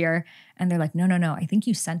people here. And they're like, no, I think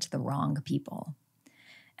you sent the wrong people.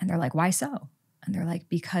 And they're like, why so? And they're like,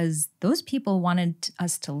 because those people wanted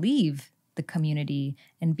us to leave the community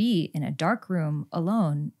and be in a dark room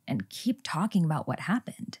alone and keep talking about what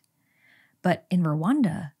happened. But in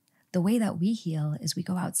Rwanda, the way that we heal is we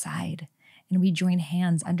go outside and we join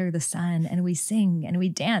hands under the sun and we sing and we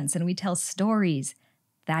dance and we tell stories.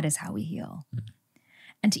 That is how we heal.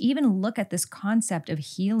 And to even look at this concept of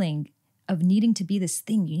healing, of needing to be this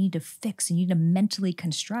thing you need to fix, you need to mentally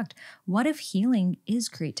construct. What if healing is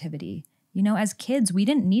creativity? You know, as kids, we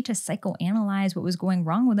didn't need to psychoanalyze what was going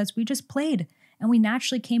wrong with us. We just played and we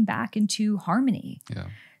naturally came back into harmony. Yeah.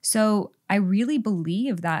 So I really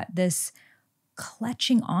believe that this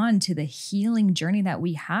clutching on to the healing journey that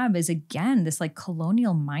we have is, again, this like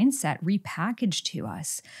colonial mindset repackaged to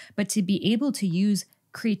us. But to be able to use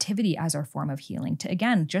creativity as our form of healing, to,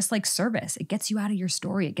 again, just like service, it gets you out of your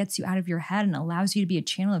story, it gets you out of your head and allows you to be a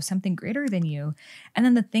channel of something greater than you. And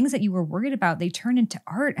then the things that you were worried about, they turn into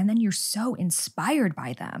art, and then you're so inspired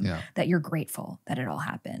by them that you're grateful that it all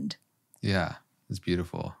happened. Yeah, it's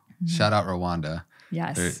beautiful. Shout out Rwanda.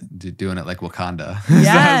 Yes. They're doing it like Wakanda.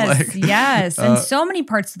 Yes, yes. And so many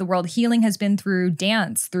parts of the world, healing has been through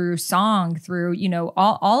dance, through song, through, you know,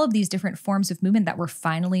 all of these different forms of movement that we're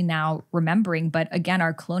finally now remembering. But again,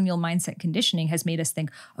 our colonial mindset conditioning has made us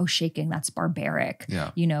think, oh, shaking, that's barbaric.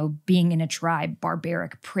 Yeah. You know, being in a tribe,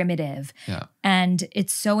 barbaric, primitive. Yeah. And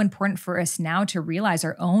it's so important for us now to realize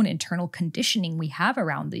our own internal conditioning we have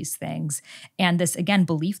around these things. And this, again,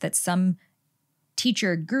 belief that some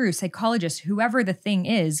teacher, guru, psychologist, whoever the thing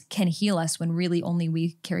is, can heal us when really only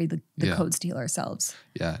we carry the codes to heal ourselves.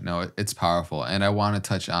 Yeah, no, it's powerful. And I want to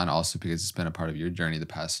touch on also, because it's been a part of your journey the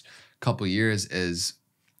past couple of years, is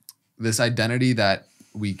this identity that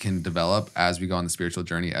we can develop as we go on the spiritual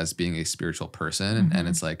journey as being a spiritual person. And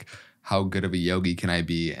it's like, how good of a yogi can I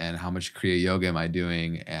be? And how much Kriya yoga am I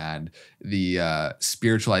doing? And the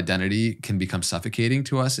spiritual identity can become suffocating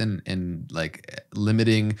to us and like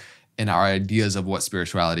limiting in our ideas of what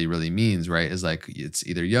spirituality really means, right? Is like, it's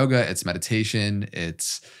either yoga, it's meditation,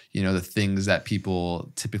 it's, you know, the things that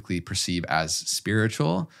people typically perceive as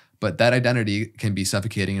spiritual. But that identity can be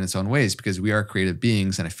suffocating in its own ways because we are creative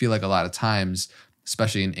beings. And I feel like a lot of times,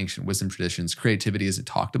 especially in ancient wisdom traditions, creativity isn't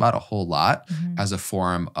talked about a whole lot as a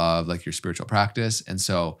form of like your spiritual practice. And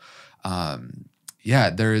so,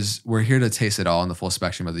 we're here to taste it all in the full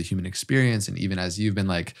spectrum of the human experience. And even as you've been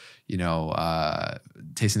like, you know,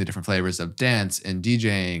 tasting the different flavors of dance and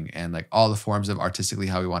DJing and like all the forms of artistically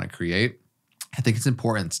how we want to create, I think it's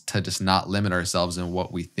important to just not limit ourselves in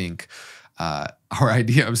what we think our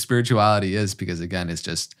idea of spirituality is, because again,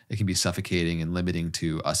 it can be suffocating and limiting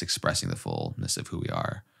to us expressing the fullness of who we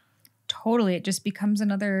are. Totally. It just becomes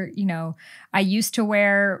another, you know, I used to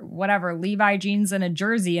wear whatever, Levi jeans and a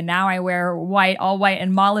jersey, and now I wear all white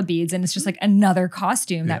and mala beads. And it's just like another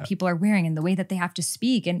costume that people are wearing and the way that they have to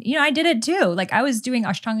speak. And, you know, I did it too. Like I was doing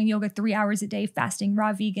Ashtanga yoga 3 hours a day, fasting,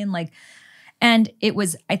 raw vegan, and it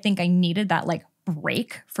was, I think I needed that like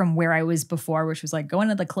break from where I was before, which was like going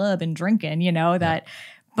to the club and drinking, you know,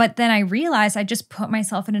 but then I realized I just put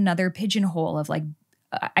myself in another pigeonhole of like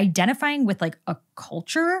identifying with like a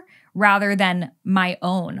culture rather than my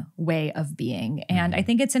own way of being. And I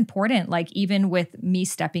think it's important, like even with me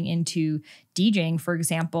stepping into DJing, for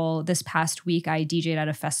example, this past week I DJ'd at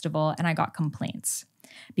a festival and I got complaints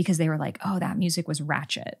because they were like, oh, that music was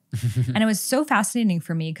ratchet. And it was so fascinating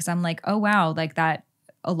for me because I'm like, oh, wow, like that.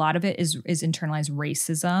 A lot of it is internalized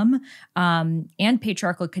racism and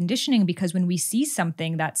patriarchal conditioning, because when we see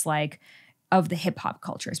something that's like of the hip hop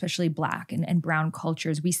culture, especially Black and brown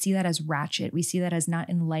cultures, we see that as ratchet. We see that as not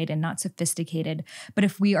enlightened, not sophisticated. But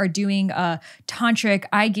if we are doing a tantric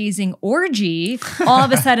eye-gazing orgy, all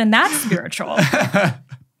of a sudden that's spiritual.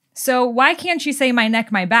 So why can't you say my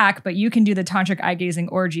neck, my back, but you can do the tantric eye-gazing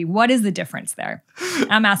orgy? What is the difference there?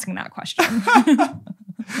 I'm asking that question.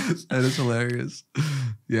 That is hilarious.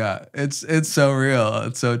 Yeah, it's so real.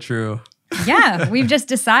 It's so true. Yeah, we've just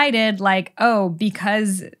decided like, oh,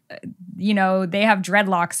 because, you know, they have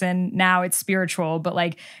dreadlocks and now it's spiritual, but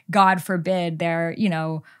like, God forbid they're, you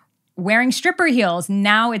know, wearing stripper heels.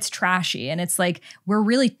 Now it's trashy. And it's like,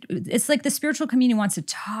 it's like the spiritual community wants to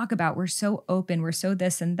talk about, we're so open, we're so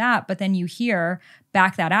this and that. But then you hear,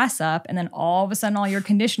 back that ass up. And then all of a sudden, all your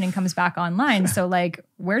conditioning comes back online. So like,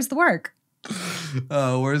 where's the work?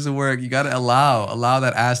 Oh, where's the work? You got to allow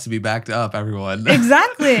that ass to be backed up, everyone.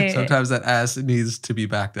 Exactly. Sometimes that ass needs to be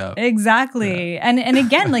backed up. Exactly. Yeah. And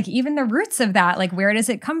again, like even the roots of that, like where does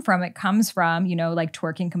it come from? It comes from, you know, like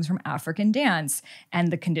twerking comes from African dance.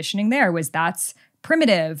 And the conditioning there was that's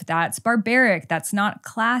primitive, that's barbaric, that's not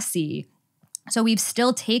classy. So we've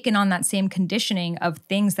still taken on that same conditioning of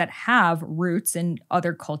things that have roots in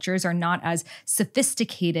other cultures, are not as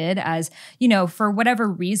sophisticated as, you know, for whatever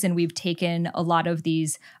reason, we've taken a lot of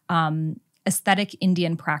these aesthetic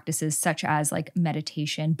Indian practices such as like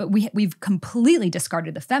meditation, but we've completely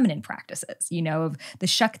discarded the feminine practices, of the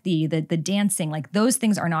Shakti, the dancing, like those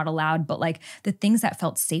things are not allowed, but like the things that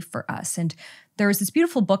felt safe for us. And there was this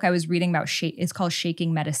beautiful book I was reading about, it's called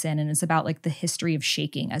Shaking Medicine, and it's about like the history of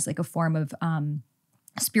shaking as like a form of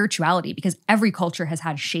spirituality, because every culture has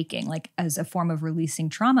had shaking like as a form of releasing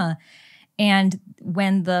trauma. And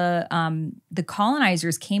when the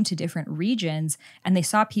colonizers came to different regions and they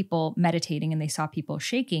saw people meditating and they saw people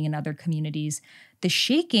shaking in other communities, the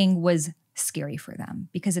shaking was scary for them,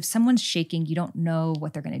 because if someone's shaking, you don't know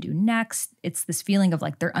what they're going to do next. It's this feeling of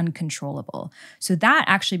like they're uncontrollable. So that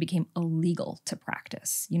actually became illegal to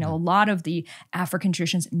practice. A lot of the African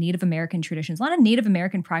traditions, Native American traditions, a lot of Native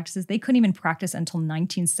American practices, they couldn't even practice until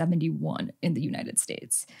 1971 in the United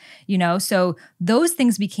States. So those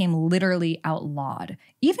things became literally outlawed.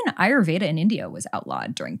 Even Ayurveda in India was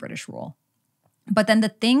outlawed during British rule. But then the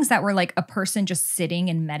things that were like a person just sitting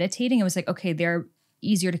and meditating, it was like, okay, they're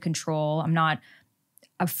easier to control. I'm not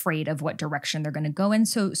afraid of what direction they're going to go in.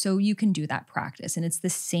 So you can do that practice. And it's the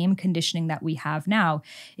same conditioning that we have now.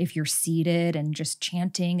 If you're seated and just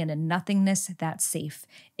chanting and in nothingness, that's safe.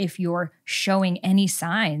 If you're showing any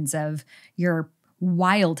signs of your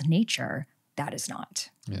wild nature, that is not.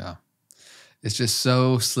 Yeah. It's just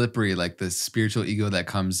so slippery, like the spiritual ego that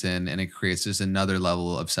comes in, and it creates just another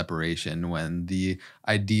level of separation when the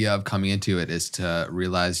idea of coming into it is to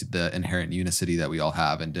realize the inherent unicity that we all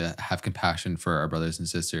have and to have compassion for our brothers and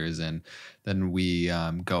sisters. And then we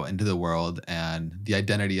go into the world, and the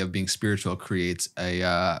identity of being spiritual creates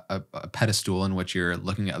a pedestal in which you're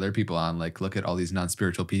looking at other people on, like, look at all these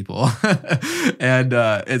non-spiritual people. And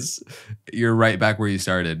you're right back where you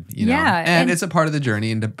started, Yeah, and it's a part of the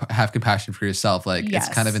journey, and to have compassion for yourself. Like, Yes.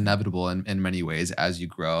 It's kind of inevitable in many ways as you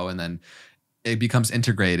grow, and then it becomes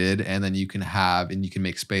integrated, and then you can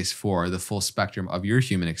make space for the full spectrum of your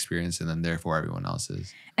human experience, and then therefore everyone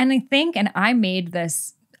else's. And I think, and I made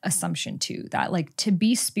this assumption too, that like to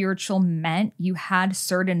be spiritual meant you had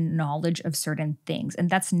certain knowledge of certain things. And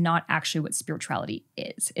that's not actually what spirituality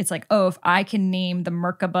is. It's like, oh, if I can name the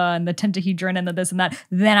Merkaba and the Pentahedron and the this and that,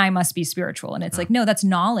 then I must be spiritual. And it's like, no, that's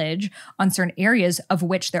knowledge on certain areas of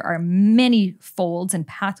which there are many folds and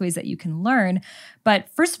pathways that you can learn. But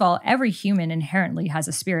first of all, every human inherently has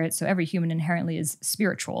a spirit. So every human inherently is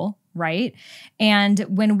spiritual, right? And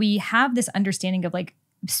when we have this understanding of like,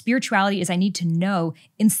 spirituality is I need to know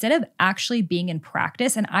instead of actually being in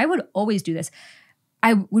practice. And I would always do this.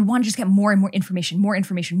 I would want to just get more and more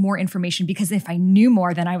information, because if I knew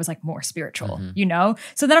more, then I was like more spiritual,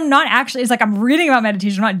 So then I'm not actually, it's like I'm reading about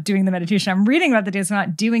meditation, I'm not doing the meditation. I'm reading about the dance, I'm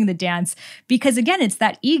not doing the dance. Because again, it's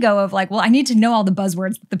that ego of like, well, I need to know all the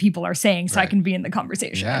buzzwords that the people are saying so I can be in the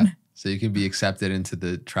conversation. Yeah. So you can be accepted into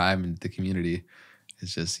the tribe and the community.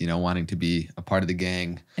 It's just, wanting to be a part of the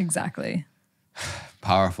gang. Exactly.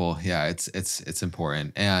 Powerful. Yeah, it's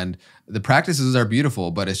important. And the practices are beautiful,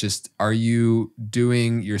 but it's just, are you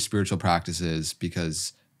doing your spiritual practices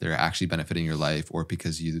because they're actually benefiting your life, or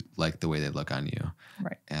because you like the way they look on you?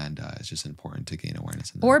 Right. And it's just important to gain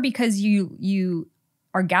awareness in that. Or because you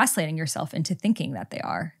are gaslighting yourself into thinking that they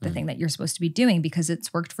are the thing that you're supposed to be doing because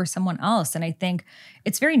it's worked for someone else. And I think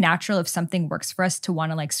it's very natural if something works for us to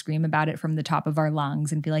want to like scream about it from the top of our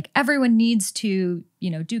lungs and be like, everyone needs to,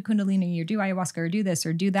 do Kundalini or do ayahuasca or do this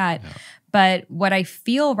or do that. Yeah. But what I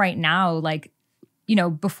feel right now, like,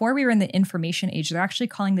 before we were in the information age, they're actually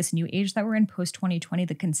calling this new age that we're in post 2020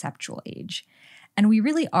 the conceptual age. And we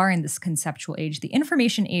really are in this conceptual age. The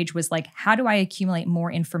information age was like, how do I accumulate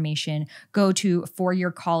more information, go to a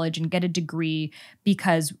 4-year college and get a degree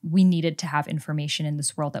because we needed to have information in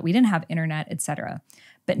this world that we didn't have internet, et cetera.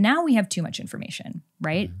 But now we have too much information,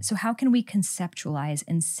 right? Mm-hmm. So how can we conceptualize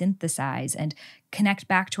and synthesize and connect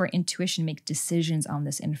back to our intuition, make decisions on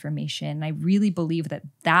this information? And I really believe that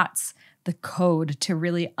that's the code to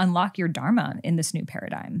really unlock your Dharma in this new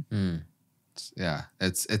paradigm. Mm. Yeah,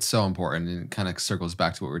 it's so important, and it kind of circles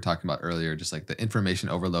back to what we were talking about earlier, just like the information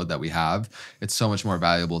overload that we have. It's so much more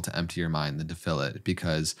valuable to empty your mind than to fill it,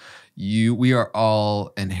 because we are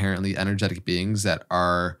all inherently energetic beings that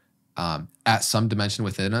are at some dimension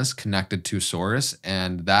within us connected to source,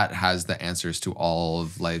 and that has the answers to all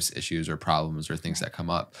of life's issues or problems or things that come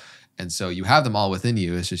up. And so you have them all within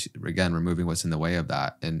you. It's just, again, removing what's in the way of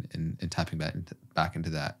that and tapping back into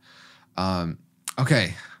that.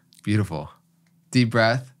 Okay, beautiful. Deep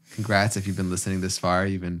breath. Congrats if you've been listening this far.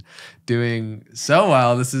 You've been doing so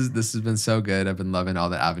well. This has been so good. I've been loving all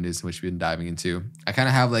the avenues in which we've been diving into. I kind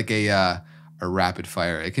of have like a rapid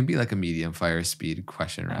fire. It can be like a medium fire speed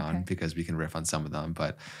question round because we can riff on some of them.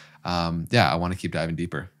 But I want to keep diving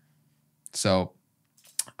deeper. So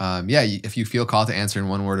if you feel called to answer in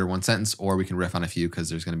one word or one sentence, or we can riff on a few because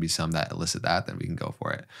there's going to be some that elicit that, then we can go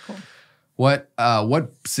for it. Cool.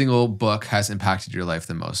 What single book has impacted your life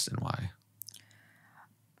the most and why?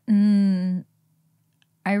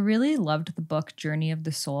 I really loved the book Journey of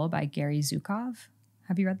the Soul by Gary Zukov.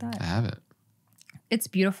 Have you read that? I haven't. It's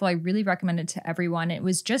beautiful. I really recommend it to everyone. It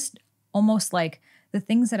was just almost like the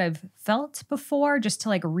things that I've felt before, just to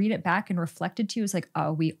like read it back and reflect it to you, is like,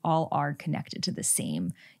 oh, we all are connected to the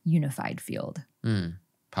same unified field.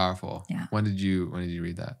 Powerful. Yeah. When did you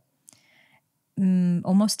read that?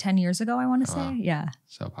 Almost 10 years ago, I want to say. Wow. Yeah.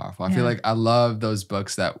 So powerful. I feel like I love those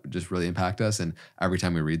books that just really impact us. And every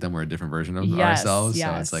time we read them, we're a different version of ourselves. Yes.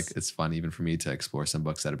 So it's like, it's fun even for me to explore some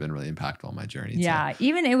books that have been really impactful on my journey. Yeah.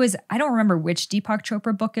 Even I don't remember which Deepak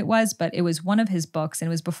Chopra book it was, but it was one of his books. And it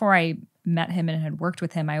was before I met him and had worked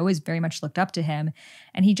with him. I always very much looked up to him.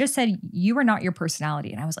 And he just said, you are not your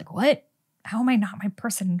personality. And I was like, what? How am I not my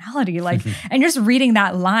personality? Like, and just reading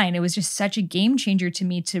that line, it was just such a game changer to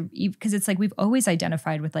me because it's like, we've always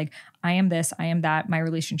identified with like, I am this, I am that, my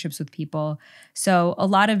relationships with people. So a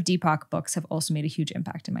lot of Deepak books have also made a huge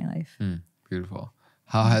impact in my life. Beautiful.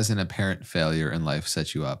 How has an apparent failure in life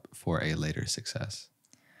set you up for a later success?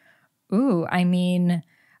 Ooh, I mean,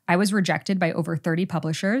 I was rejected by over 30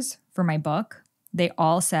 publishers for my book. They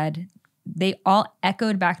all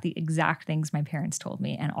echoed back the exact things my parents told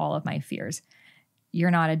me and all of my fears.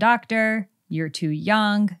 You're not a doctor. You're too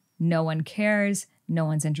young. No one cares. No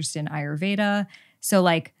one's interested in Ayurveda. So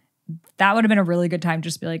like, that would have been a really good time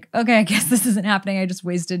just to be like, okay, I guess this isn't happening. I just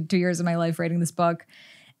wasted 2 years of my life writing this book.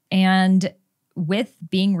 And with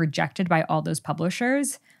being rejected by all those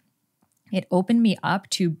publishers, it opened me up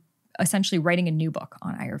to essentially writing a new book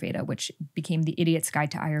on Ayurveda, which became The Idiot's Guide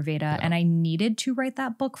to Ayurveda. Yeah. And I needed to write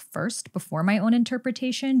that book first before my own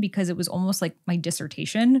interpretation, because it was almost like my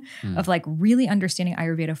dissertation of like really understanding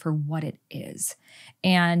Ayurveda for what it is.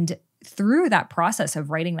 And through that process of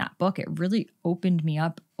writing that book, it really opened me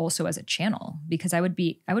up also as a channel, because I would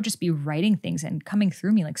just be writing things and coming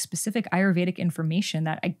through me like specific Ayurvedic information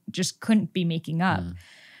that I just couldn't be making up.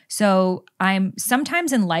 So I'm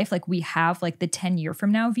sometimes in life, like we have like the 10 year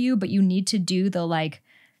from now view, but you need to do the like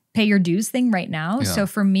pay your dues thing right now. Yeah. So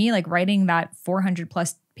for me, like writing that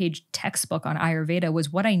 400+ page textbook on Ayurveda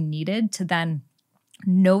was what I needed to then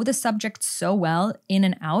know the subject so well in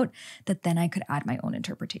and out that then I could add my own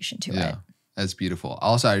interpretation to it. That's beautiful.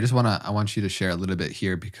 Also, I want you to share a little bit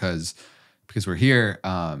here because we're here.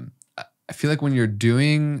 I feel like when you're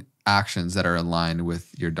doing actions that are aligned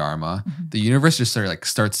with your dharma, the universe just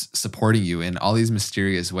starts supporting you in all these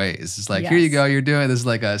mysterious ways. It's like, here you go, you're doing this, is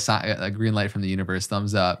like a green light from the universe,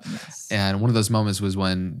 thumbs up. Yes. And one of those moments was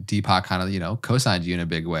when Deepak kind of, co-signed you in a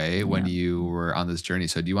big way when you were on this journey.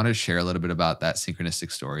 So do you want to share a little bit about that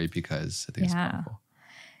synchronistic story? Because I think it's powerful.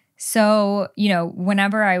 So,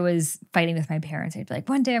 whenever I was fighting with my parents, I'd be like,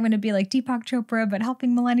 one day I'm going to be like Deepak Chopra, but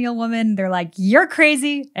helping millennial women. They're like, you're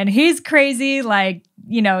crazy and he's crazy. Like,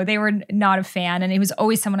 they were not a fan. And it was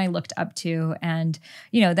always someone I looked up to. And,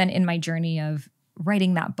 then in my journey of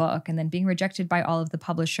writing that book and then being rejected by all of the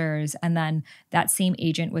publishers. And then that same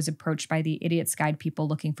agent was approached by the Idiot's Guide people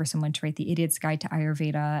looking for someone to write the Idiot's Guide to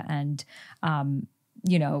Ayurveda. And,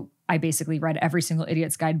 I basically read every single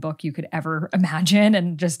Idiot's Guide book you could ever imagine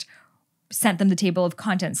and just sent them the table of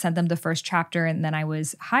contents, sent them the first chapter, and then I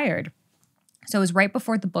was hired. So it was right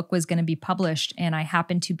before the book was going to be published, and I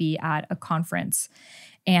happened to be at a conference,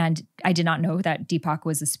 and I did not know that Deepak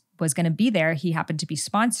was going to be there. He happened to be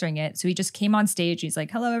sponsoring it. So he just came on stage. He's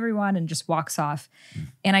like, hello, everyone, and just walks off.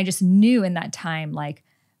 And I just knew in that time, like,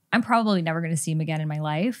 I'm probably never going to see him again in my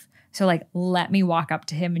life. So like, let me walk up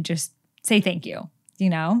to him and just say thank you.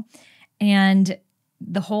 And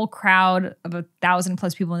the whole crowd of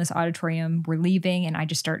 1,000+ people in this auditorium were leaving, and I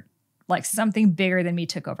just start like something bigger than me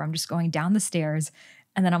took over. I'm just going down the stairs,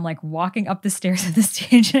 and then I'm like walking up the stairs of the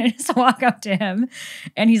stage, and I just walk up to him,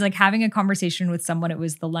 and he's like having a conversation with someone. It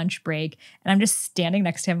was the lunch break, and I'm just standing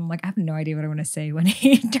next to him. I'm like, I have no idea what I want to say when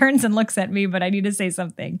he turns and looks at me, but I need to say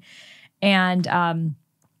something. And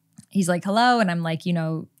he's like, hello, and I'm like,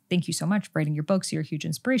 thank you so much for writing your books. You're a huge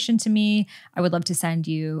inspiration to me. I would love to send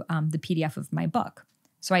you the PDF of my book.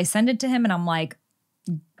 So I send it to him, and I'm like,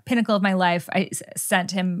 pinnacle of my life. I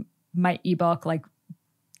sent him my ebook. Like,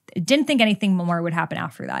 didn't think anything more would happen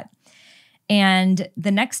after that. And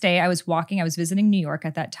the next day I was visiting New York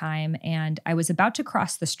at that time, and I was about to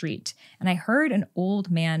cross the street. And I heard an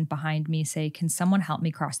old man behind me say, can someone help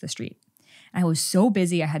me cross the street? And I was so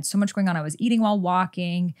busy. I had so much going on. I was eating while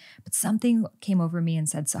walking, but something came over me and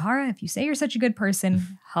said, Sahara, if you say you're such a good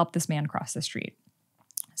person, help this man cross the street.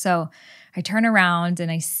 So I turn around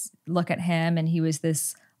and I look at him, and he was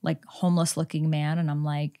this like homeless looking man. And I'm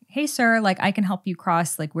like, hey, sir, like I can help you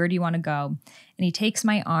cross. Like, where do you want to go? And he takes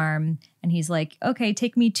my arm and he's like, okay,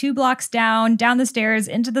 take me 2 blocks down the stairs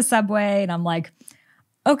into the subway. And I'm like,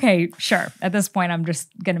 okay, sure. At this point, I'm just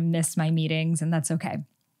going to miss my meetings and that's okay.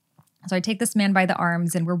 So I take this man by the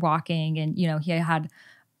arms and we're walking and, you know, he had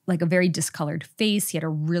like a very discolored face. He had a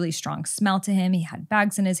really strong smell to him. He had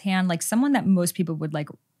bags in his hand, like someone that most people would like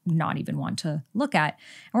not even want to look at.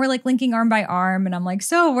 And we're like linking arm by arm. And I'm like,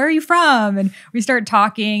 so where are you from? And we start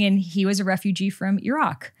talking and he was a refugee from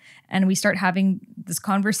Iraq. And we start having this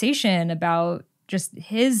conversation about just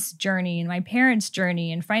his journey and my parents'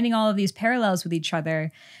 journey and finding all of these parallels with each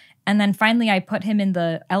other. And then finally I put him in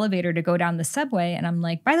the elevator to go down the subway. And I'm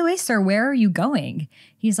like, by the way, sir, where are you going?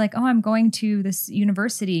 He's like, oh, I'm going to this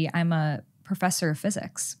university. I'm a professor of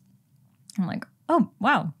physics. I'm like, oh,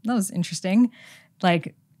 wow, that was interesting.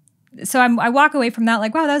 Like, so I walk away from that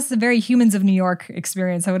like, wow, that's a very Humans of New York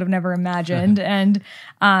experience I would have never imagined. And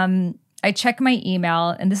I check my email,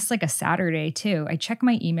 and this is like a Saturday too. I check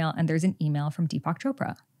my email and there's an email from Deepak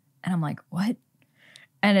Chopra. And I'm like, what?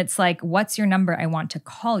 And it's like, what's your number? I want to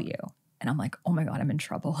call you. And I'm like, oh my God, I'm in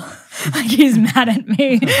trouble. Like he's mad at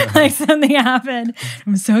me. Like something happened.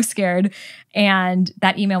 I'm so scared. And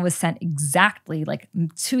that email was sent exactly like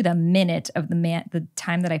to the minute of the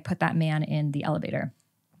time that I put that man in the elevator.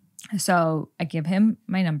 So I give him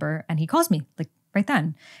my number and he calls me like right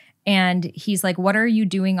then. And he's like, what are you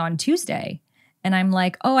doing on Tuesday? And I'm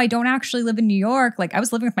like, oh, I don't actually live in New York. Like I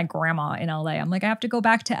was living with my grandma in LA. I'm like, I have to go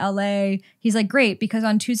back to LA. He's like, great, because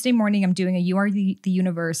on Tuesday morning, I'm doing a You Are the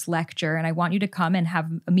Universe lecture and I want you to come and have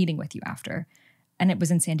a meeting with you after. And it was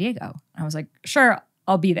in San Diego. I was like, sure,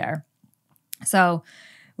 I'll be there. So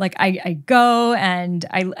like I go and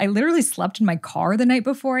I literally slept in my car the night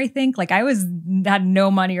before, I think. Like I had no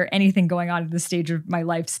money or anything going on at this stage of my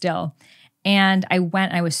life still. And I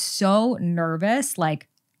went, I was so nervous, like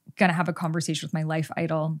gonna have a conversation with my life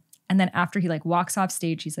idol. And then after he like walks off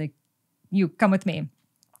stage, he's like, you come with me.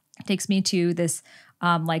 Takes me to this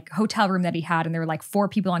like hotel room that he had. And there were like 4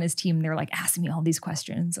 people on his team. And they were like asking me all these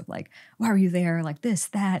questions of like, why were you there? Like this,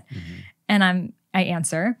 that. Mm-hmm. And I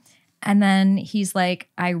answer. And then he's like,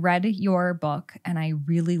 I read your book and I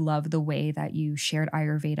really love the way that you shared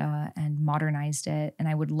Ayurveda and modernized it. And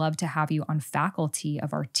I would love to have you on faculty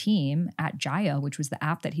of our team at Jaya, which was the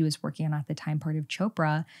app that he was working on at the time, part of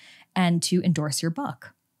Chopra, and to endorse your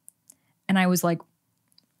book. And I was like,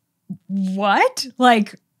 what?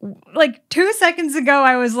 Like 2 seconds ago,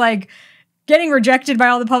 I was like, getting rejected by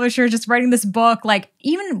all the publishers, just writing this book. Like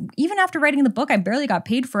even after writing the book, I barely got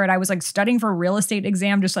paid for it. I was like studying for a real estate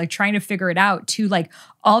exam, just like trying to figure it out, to like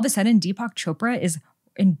all of a sudden Deepak Chopra is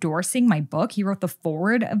endorsing my book. He wrote the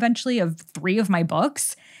foreword eventually of 3 of my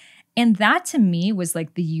books. And that to me was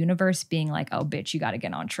like the universe being like, oh bitch, you got to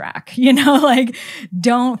get on track. You know, like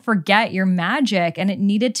don't forget your magic. And it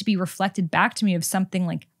needed to be reflected back to me of something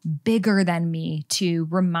like bigger than me to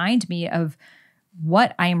remind me of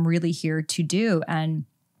what I am really here to do. And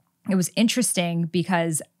it was interesting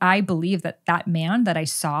because I believe that that man that I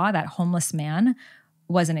saw, that homeless man,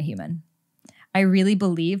 wasn't a human. I really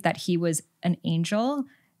believe that he was an angel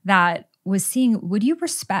that was seeing, would you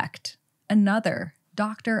respect another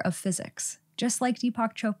doctor of physics, just like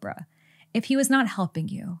Deepak Chopra, if he was not helping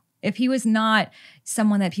you? If he was not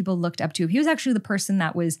someone that people looked up to, if he was actually the person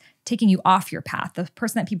that was taking you off your path, the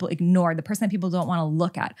person that people ignore, the person that people don't want to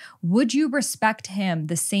look at, would you respect him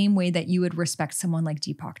the same way that you would respect someone like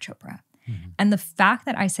Deepak Chopra? Mm-hmm. And the fact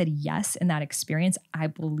that I said yes in that experience, I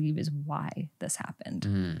believe is why this happened.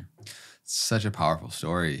 Mm. Such a powerful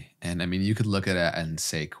story. And I mean, you could look at it and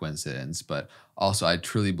say coincidence, but also I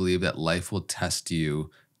truly believe that life will test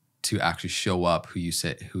you to actually show up who you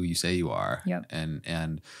say you are. Yep.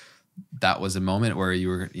 And that was a moment where you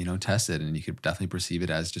were, tested, and you could definitely perceive it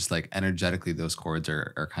as just like energetically those chords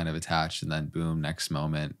are kind of attached, and then boom, next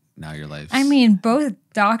moment, now your life. I mean, both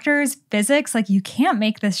doctors, physics, like you can't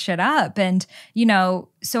make this shit up. And,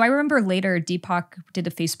 so I remember later Deepak did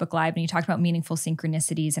a Facebook Live and he talked about meaningful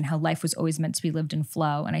synchronicities and how life was always meant to be lived in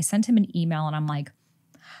flow. And I sent him an email and I'm like,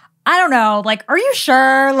 I don't know, like, are you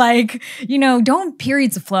sure? Like, don't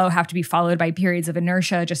periods of flow have to be followed by periods of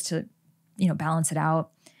inertia just to, balance it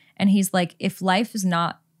out? And he's like, if life is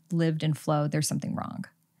not lived in flow, there's something wrong.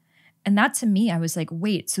 And that to me, I was like,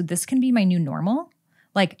 wait, so this can be my new normal?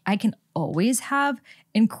 Like I can always have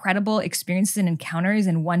incredible experiences and encounters,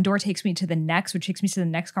 and one door takes me to the next, which takes me to the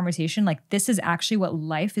next conversation. Like this is actually what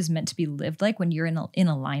life is meant to be lived like when you're in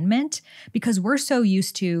alignment, because we're so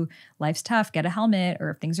used to life's tough, get a helmet,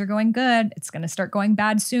 or if things are going good, it's going to start going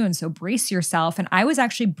bad soon. So brace yourself. And I was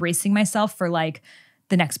actually bracing myself for like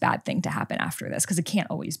the next bad thing to happen after this, because it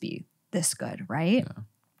can't always be this good, right? Yeah.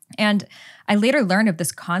 And I later learned of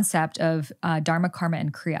this concept of Dharma, Karma,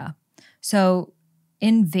 and Kriya. So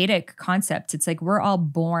in Vedic concepts, it's like we're all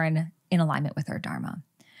born in alignment with our Dharma.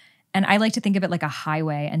 And I like to think of it like a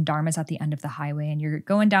highway, and Dharma's at the end of the highway, and you're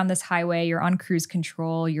going down this highway, you're on cruise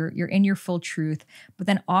control, you're in your full truth, but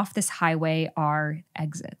then off this highway are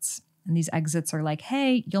exits. And these exits are like,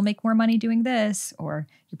 hey, you'll make more money doing this, or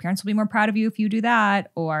your parents will be more proud of you if you do that,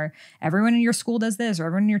 or everyone in your school does this, or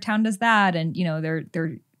everyone in your town does that. And,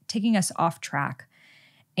 they're taking us off track.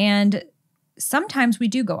 And sometimes we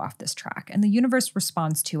do go off this track, and the universe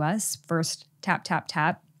responds to us. First, tap, tap,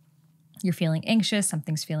 tap. You're feeling anxious,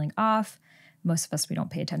 something's feeling off. Most of us, we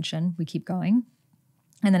don't pay attention. We keep going.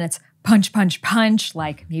 And then it's punch, punch, punch.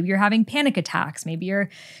 Like maybe you're having panic attacks. Maybe you're,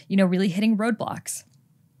 really hitting roadblocks.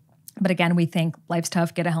 But again, we think life's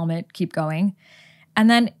tough, get a helmet, keep going. And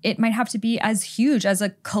then it might have to be as huge as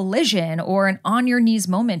a collision or an on your knees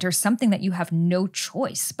moment or something that you have no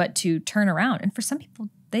choice but to turn around. And for some people,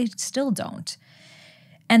 they still don't.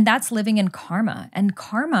 And that's living in karma. And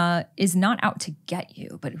karma is not out to get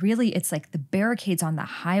you, but really it's like the barricades on the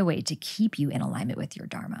highway to keep you in alignment with your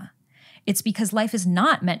dharma. It's because life is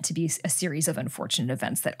not meant to be a series of unfortunate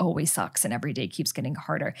events that always sucks and every day keeps getting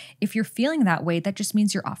harder. If you're feeling that way, that just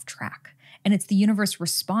means you're off track. And it's the universe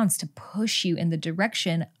response to push you in the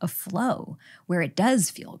direction of flow where it does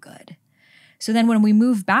feel good. So then when we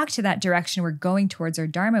move back to that direction, we're going towards our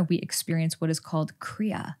dharma, we experience what is called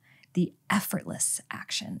kriya, the effortless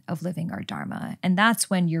action of living our dharma. And that's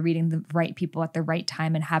when you're reading the right people at the right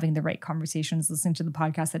time and having the right conversations, listening to the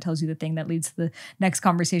podcast that tells you the thing that leads to the next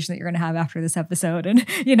conversation that you're going to have after this episode. And,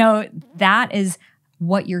 that is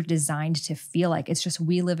what you're designed to feel like. It's just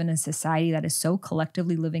we live in a society that is so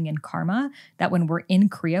collectively living in karma that when we're in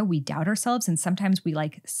kriya, we doubt ourselves. And sometimes we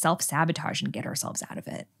like self-sabotage and get ourselves out of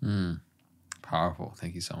it. Powerful.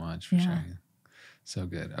 Thank you so much for sharing. So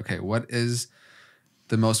good. Okay. What is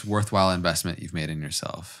the most worthwhile investment you've made in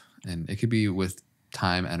yourself? And it could be with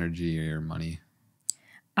time, energy, or money.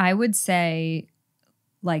 I would say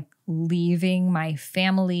like leaving my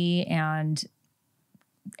family and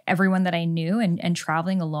everyone that I knew and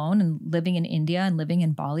traveling alone and living in India and living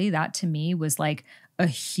in Bali. That to me was like a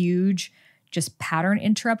huge just pattern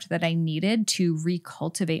interrupt that I needed to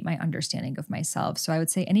recultivate my understanding of myself. So I would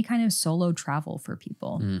say any kind of solo travel for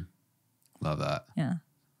people. Love that. Yeah.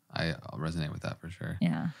 I'll resonate with that for sure.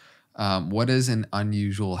 Yeah. What is an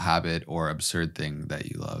unusual habit or absurd thing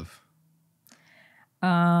that you love?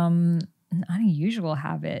 An unusual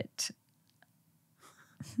habit.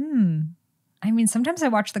 I mean, sometimes I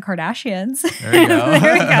watch the Kardashians. There you go.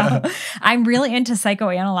 There we go. I'm really into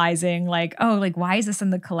psychoanalyzing, like, why is this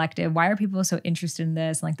in the collective? Why are people so interested in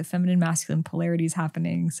this? And like the feminine masculine polarities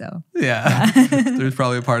happening. So yeah. There's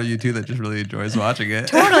probably a part of you too that just really enjoys watching it.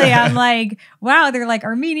 Totally. I'm like, wow, they're like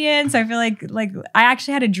Armenians. I feel like I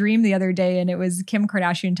actually had a dream the other day and it was Kim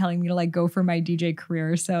Kardashian telling me to like go for my DJ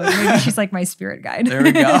career. So maybe she's like my spirit guide. There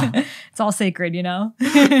we go. It's all sacred,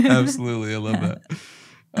 Absolutely. I love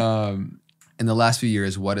that. In the last few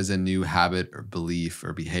years, what is a new habit or belief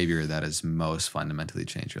or behavior that has most fundamentally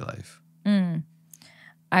changed your life?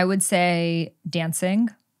 I would say dancing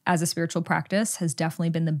as a spiritual practice has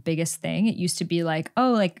definitely been the biggest thing. It used to be like,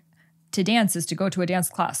 to dance is to go to a dance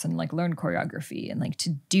class and like learn choreography and like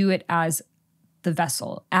to do it as the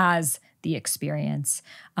vessel, as the experience.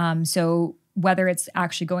 So whether it's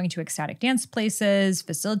actually going to ecstatic dance places,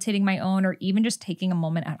 facilitating my own, or even just taking a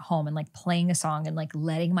moment at home and like playing a song and like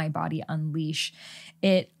letting my body unleash,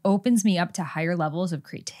 it opens me up to higher levels of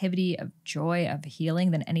creativity, of joy, of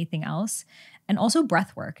healing than anything else. And also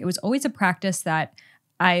breath work. It was always a practice that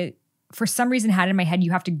I, for some reason, had in my head,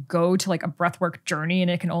 you have to go to like a breathwork journey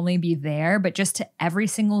and it can only be there, but just to every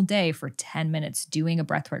single day for 10 minutes doing a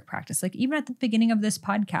breathwork practice. Like even at the beginning of this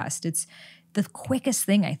podcast, it's the quickest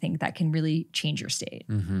thing I think that can really change your state.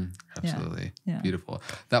 Absolutely. Yeah. Beautiful.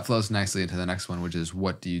 That flows nicely into the next one, which is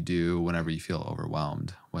what do you do whenever you feel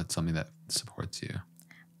overwhelmed? What's something that supports you?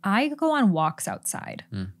 I go on walks outside,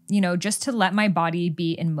 just to let my body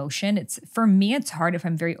be in motion. For me, it's hard if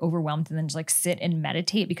I'm very overwhelmed and then just like sit and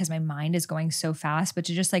meditate because my mind is going so fast, but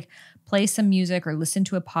to just like play some music or listen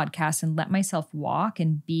to a podcast and let myself walk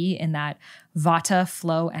and be in that vata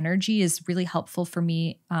flow energy is really helpful for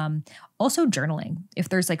me. Also journaling. If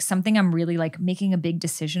there's like something I'm really like making a big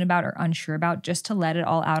decision about or unsure about, just to let it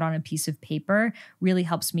all out on a piece of paper really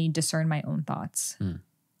helps me discern my own thoughts.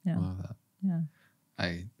 I love that. Yeah.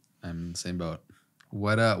 I'm in the same boat.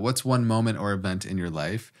 What's one moment or event in your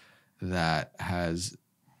life that has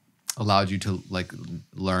allowed you to like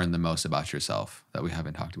learn the most about yourself that we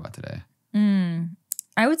haven't talked about today?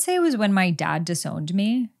 I would say it was when my dad disowned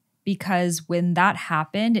me, because when that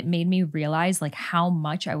happened, it made me realize like how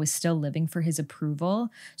much I was still living for his approval.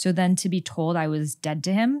 So then to be told I was dead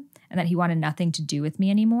to him and that he wanted nothing to do with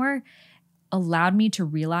me anymore allowed me to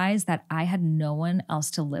realize that I had no one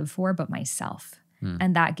else to live for but myself.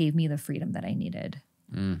 And that gave me the freedom that I needed.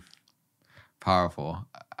 Powerful.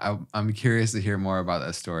 I'm curious to hear more about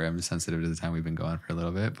that story. I'm just sensitive to the time we've been going for a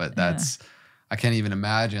little bit, but I can't even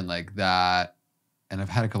imagine like that. And I've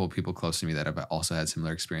had a couple of people close to me that have also had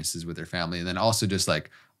similar experiences with their family. And then also just like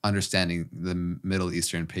understanding the Middle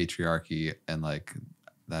Eastern patriarchy, and like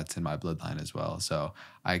that's in my bloodline as well. So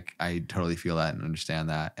I totally feel that and understand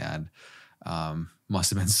that. And must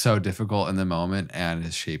have been so difficult in the moment, and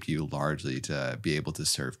has shaped you largely to be able to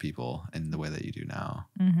serve people in the way that you do now.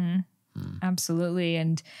 Absolutely.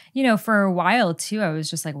 And, you know, for a while too, I was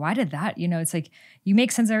just like, why did that, you know, it's like you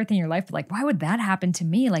make sense of everything in your life, but like, why would that happen to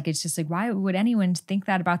me? Like, it's just like, why would anyone think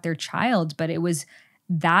that about their child? But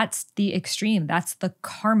that's the extreme. That's the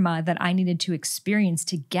karma that I needed to experience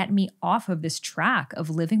to get me off of this track of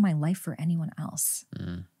living my life for anyone else.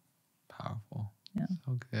 Powerful. Yeah.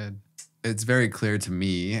 So good. It's very clear to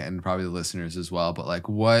me and probably the listeners as well, but like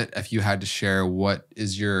what, if you had to share, what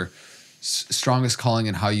is your strongest calling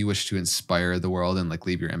and how you wish to inspire the world and like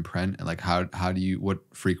leave your imprint, and like how do you, what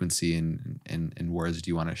frequency and words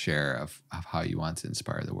do you want to share of how you want to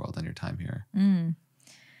inspire the world on your time here?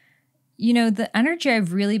 You know, the energy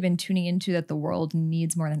I've really been tuning into that the world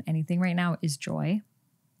needs more than anything right now is joy,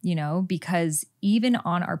 you know, because even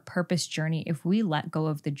on our purpose journey, if we let go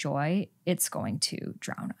of the joy, it's going to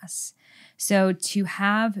drown us. So to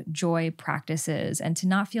have joy practices and to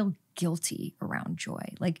not feel guilty around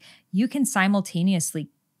joy, like you can simultaneously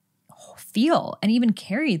feel and even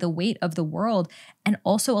carry the weight of the world and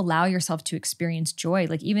also allow yourself to experience joy.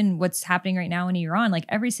 Like even what's happening right now in Iran, like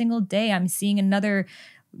every single day I'm seeing another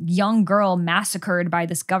young girl massacred by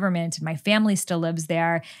this government, and my family still lives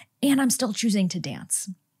there, and I'm still choosing to dance,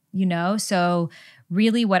 you know? So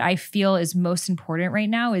really what I feel is most important right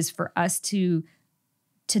now is for us to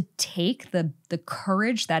take the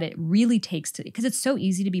courage that it really takes to, because it's so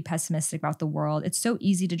easy to be pessimistic about the world. It's so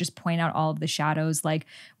easy to just point out all of the shadows, like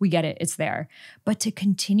we get it, it's there. But to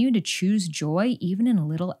continue to choose joy, even in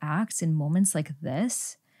little acts in moments like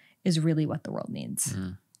this, is really what the world needs.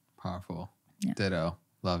 Powerful. Yeah. Ditto.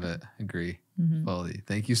 Love it. Agree. Fully.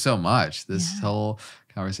 Thank you so much. This whole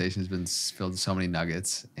conversation has been filled with so many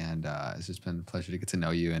nuggets, and it's just been a pleasure to get to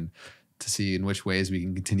know you and to see in which ways we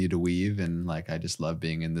can continue to weave. And like, I just love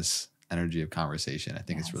being in this energy of conversation. I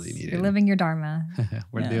think it's really needed. You're living your Dharma.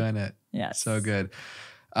 We're doing it. Yes. So good.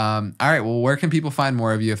 All right. Well, where can people find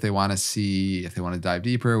more of you if they want to dive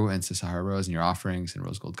deeper into Sahara Rose and your offerings and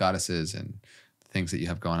rose gold goddesses and things that you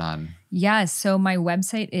have going on? Yes. So my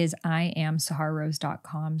website is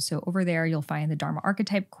iamsahararose.com. So over there, you'll find the Dharma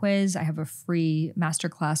Archetype quiz. I have a free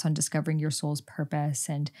masterclass on discovering your soul's purpose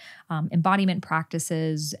and embodiment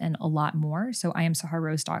practices and a lot more. So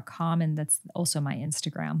iamsahararose.com. And that's also my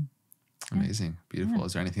Instagram. Amazing. Beautiful. Yeah.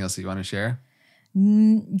 Is there anything else that you want to share?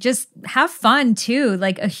 Just have fun too.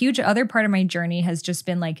 Like a huge other part of my journey has just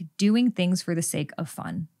been like doing things for the sake of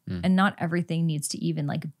fun. And not everything needs to even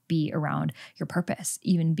like be around your purpose,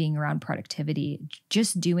 even being around productivity.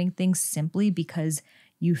 Just doing things simply because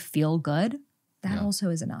you feel good, that also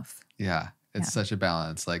is enough. Yeah. It's such a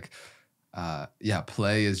balance. Like,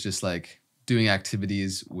 play is just like doing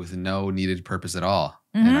activities with no needed purpose at all.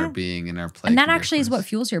 And our being and our play. And that actually is what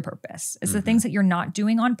fuels your purpose. It's the things that you're not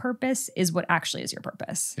doing on purpose is what actually is your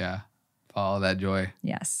purpose. Yeah. Follow that joy.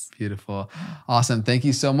 Yes. Beautiful. Awesome. Thank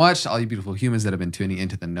you so much, all you beautiful humans that have been tuning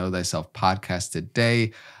into the Know Thyself podcast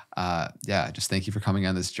today. Just thank you for coming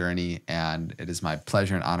on this journey. And it is my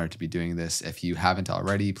pleasure and honor to be doing this. If you haven't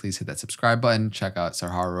already, please hit that subscribe button. Check out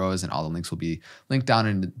Sahara Rose, and all the links will be linked down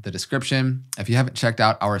in the description. If you haven't checked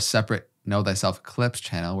out our separate Know Thyself Eclipse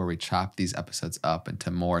channel, where we chop these episodes up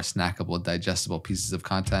into more snackable, digestible pieces of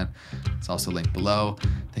content, it's also linked below.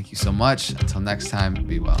 Thank you so much. Until next time,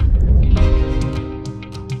 be well.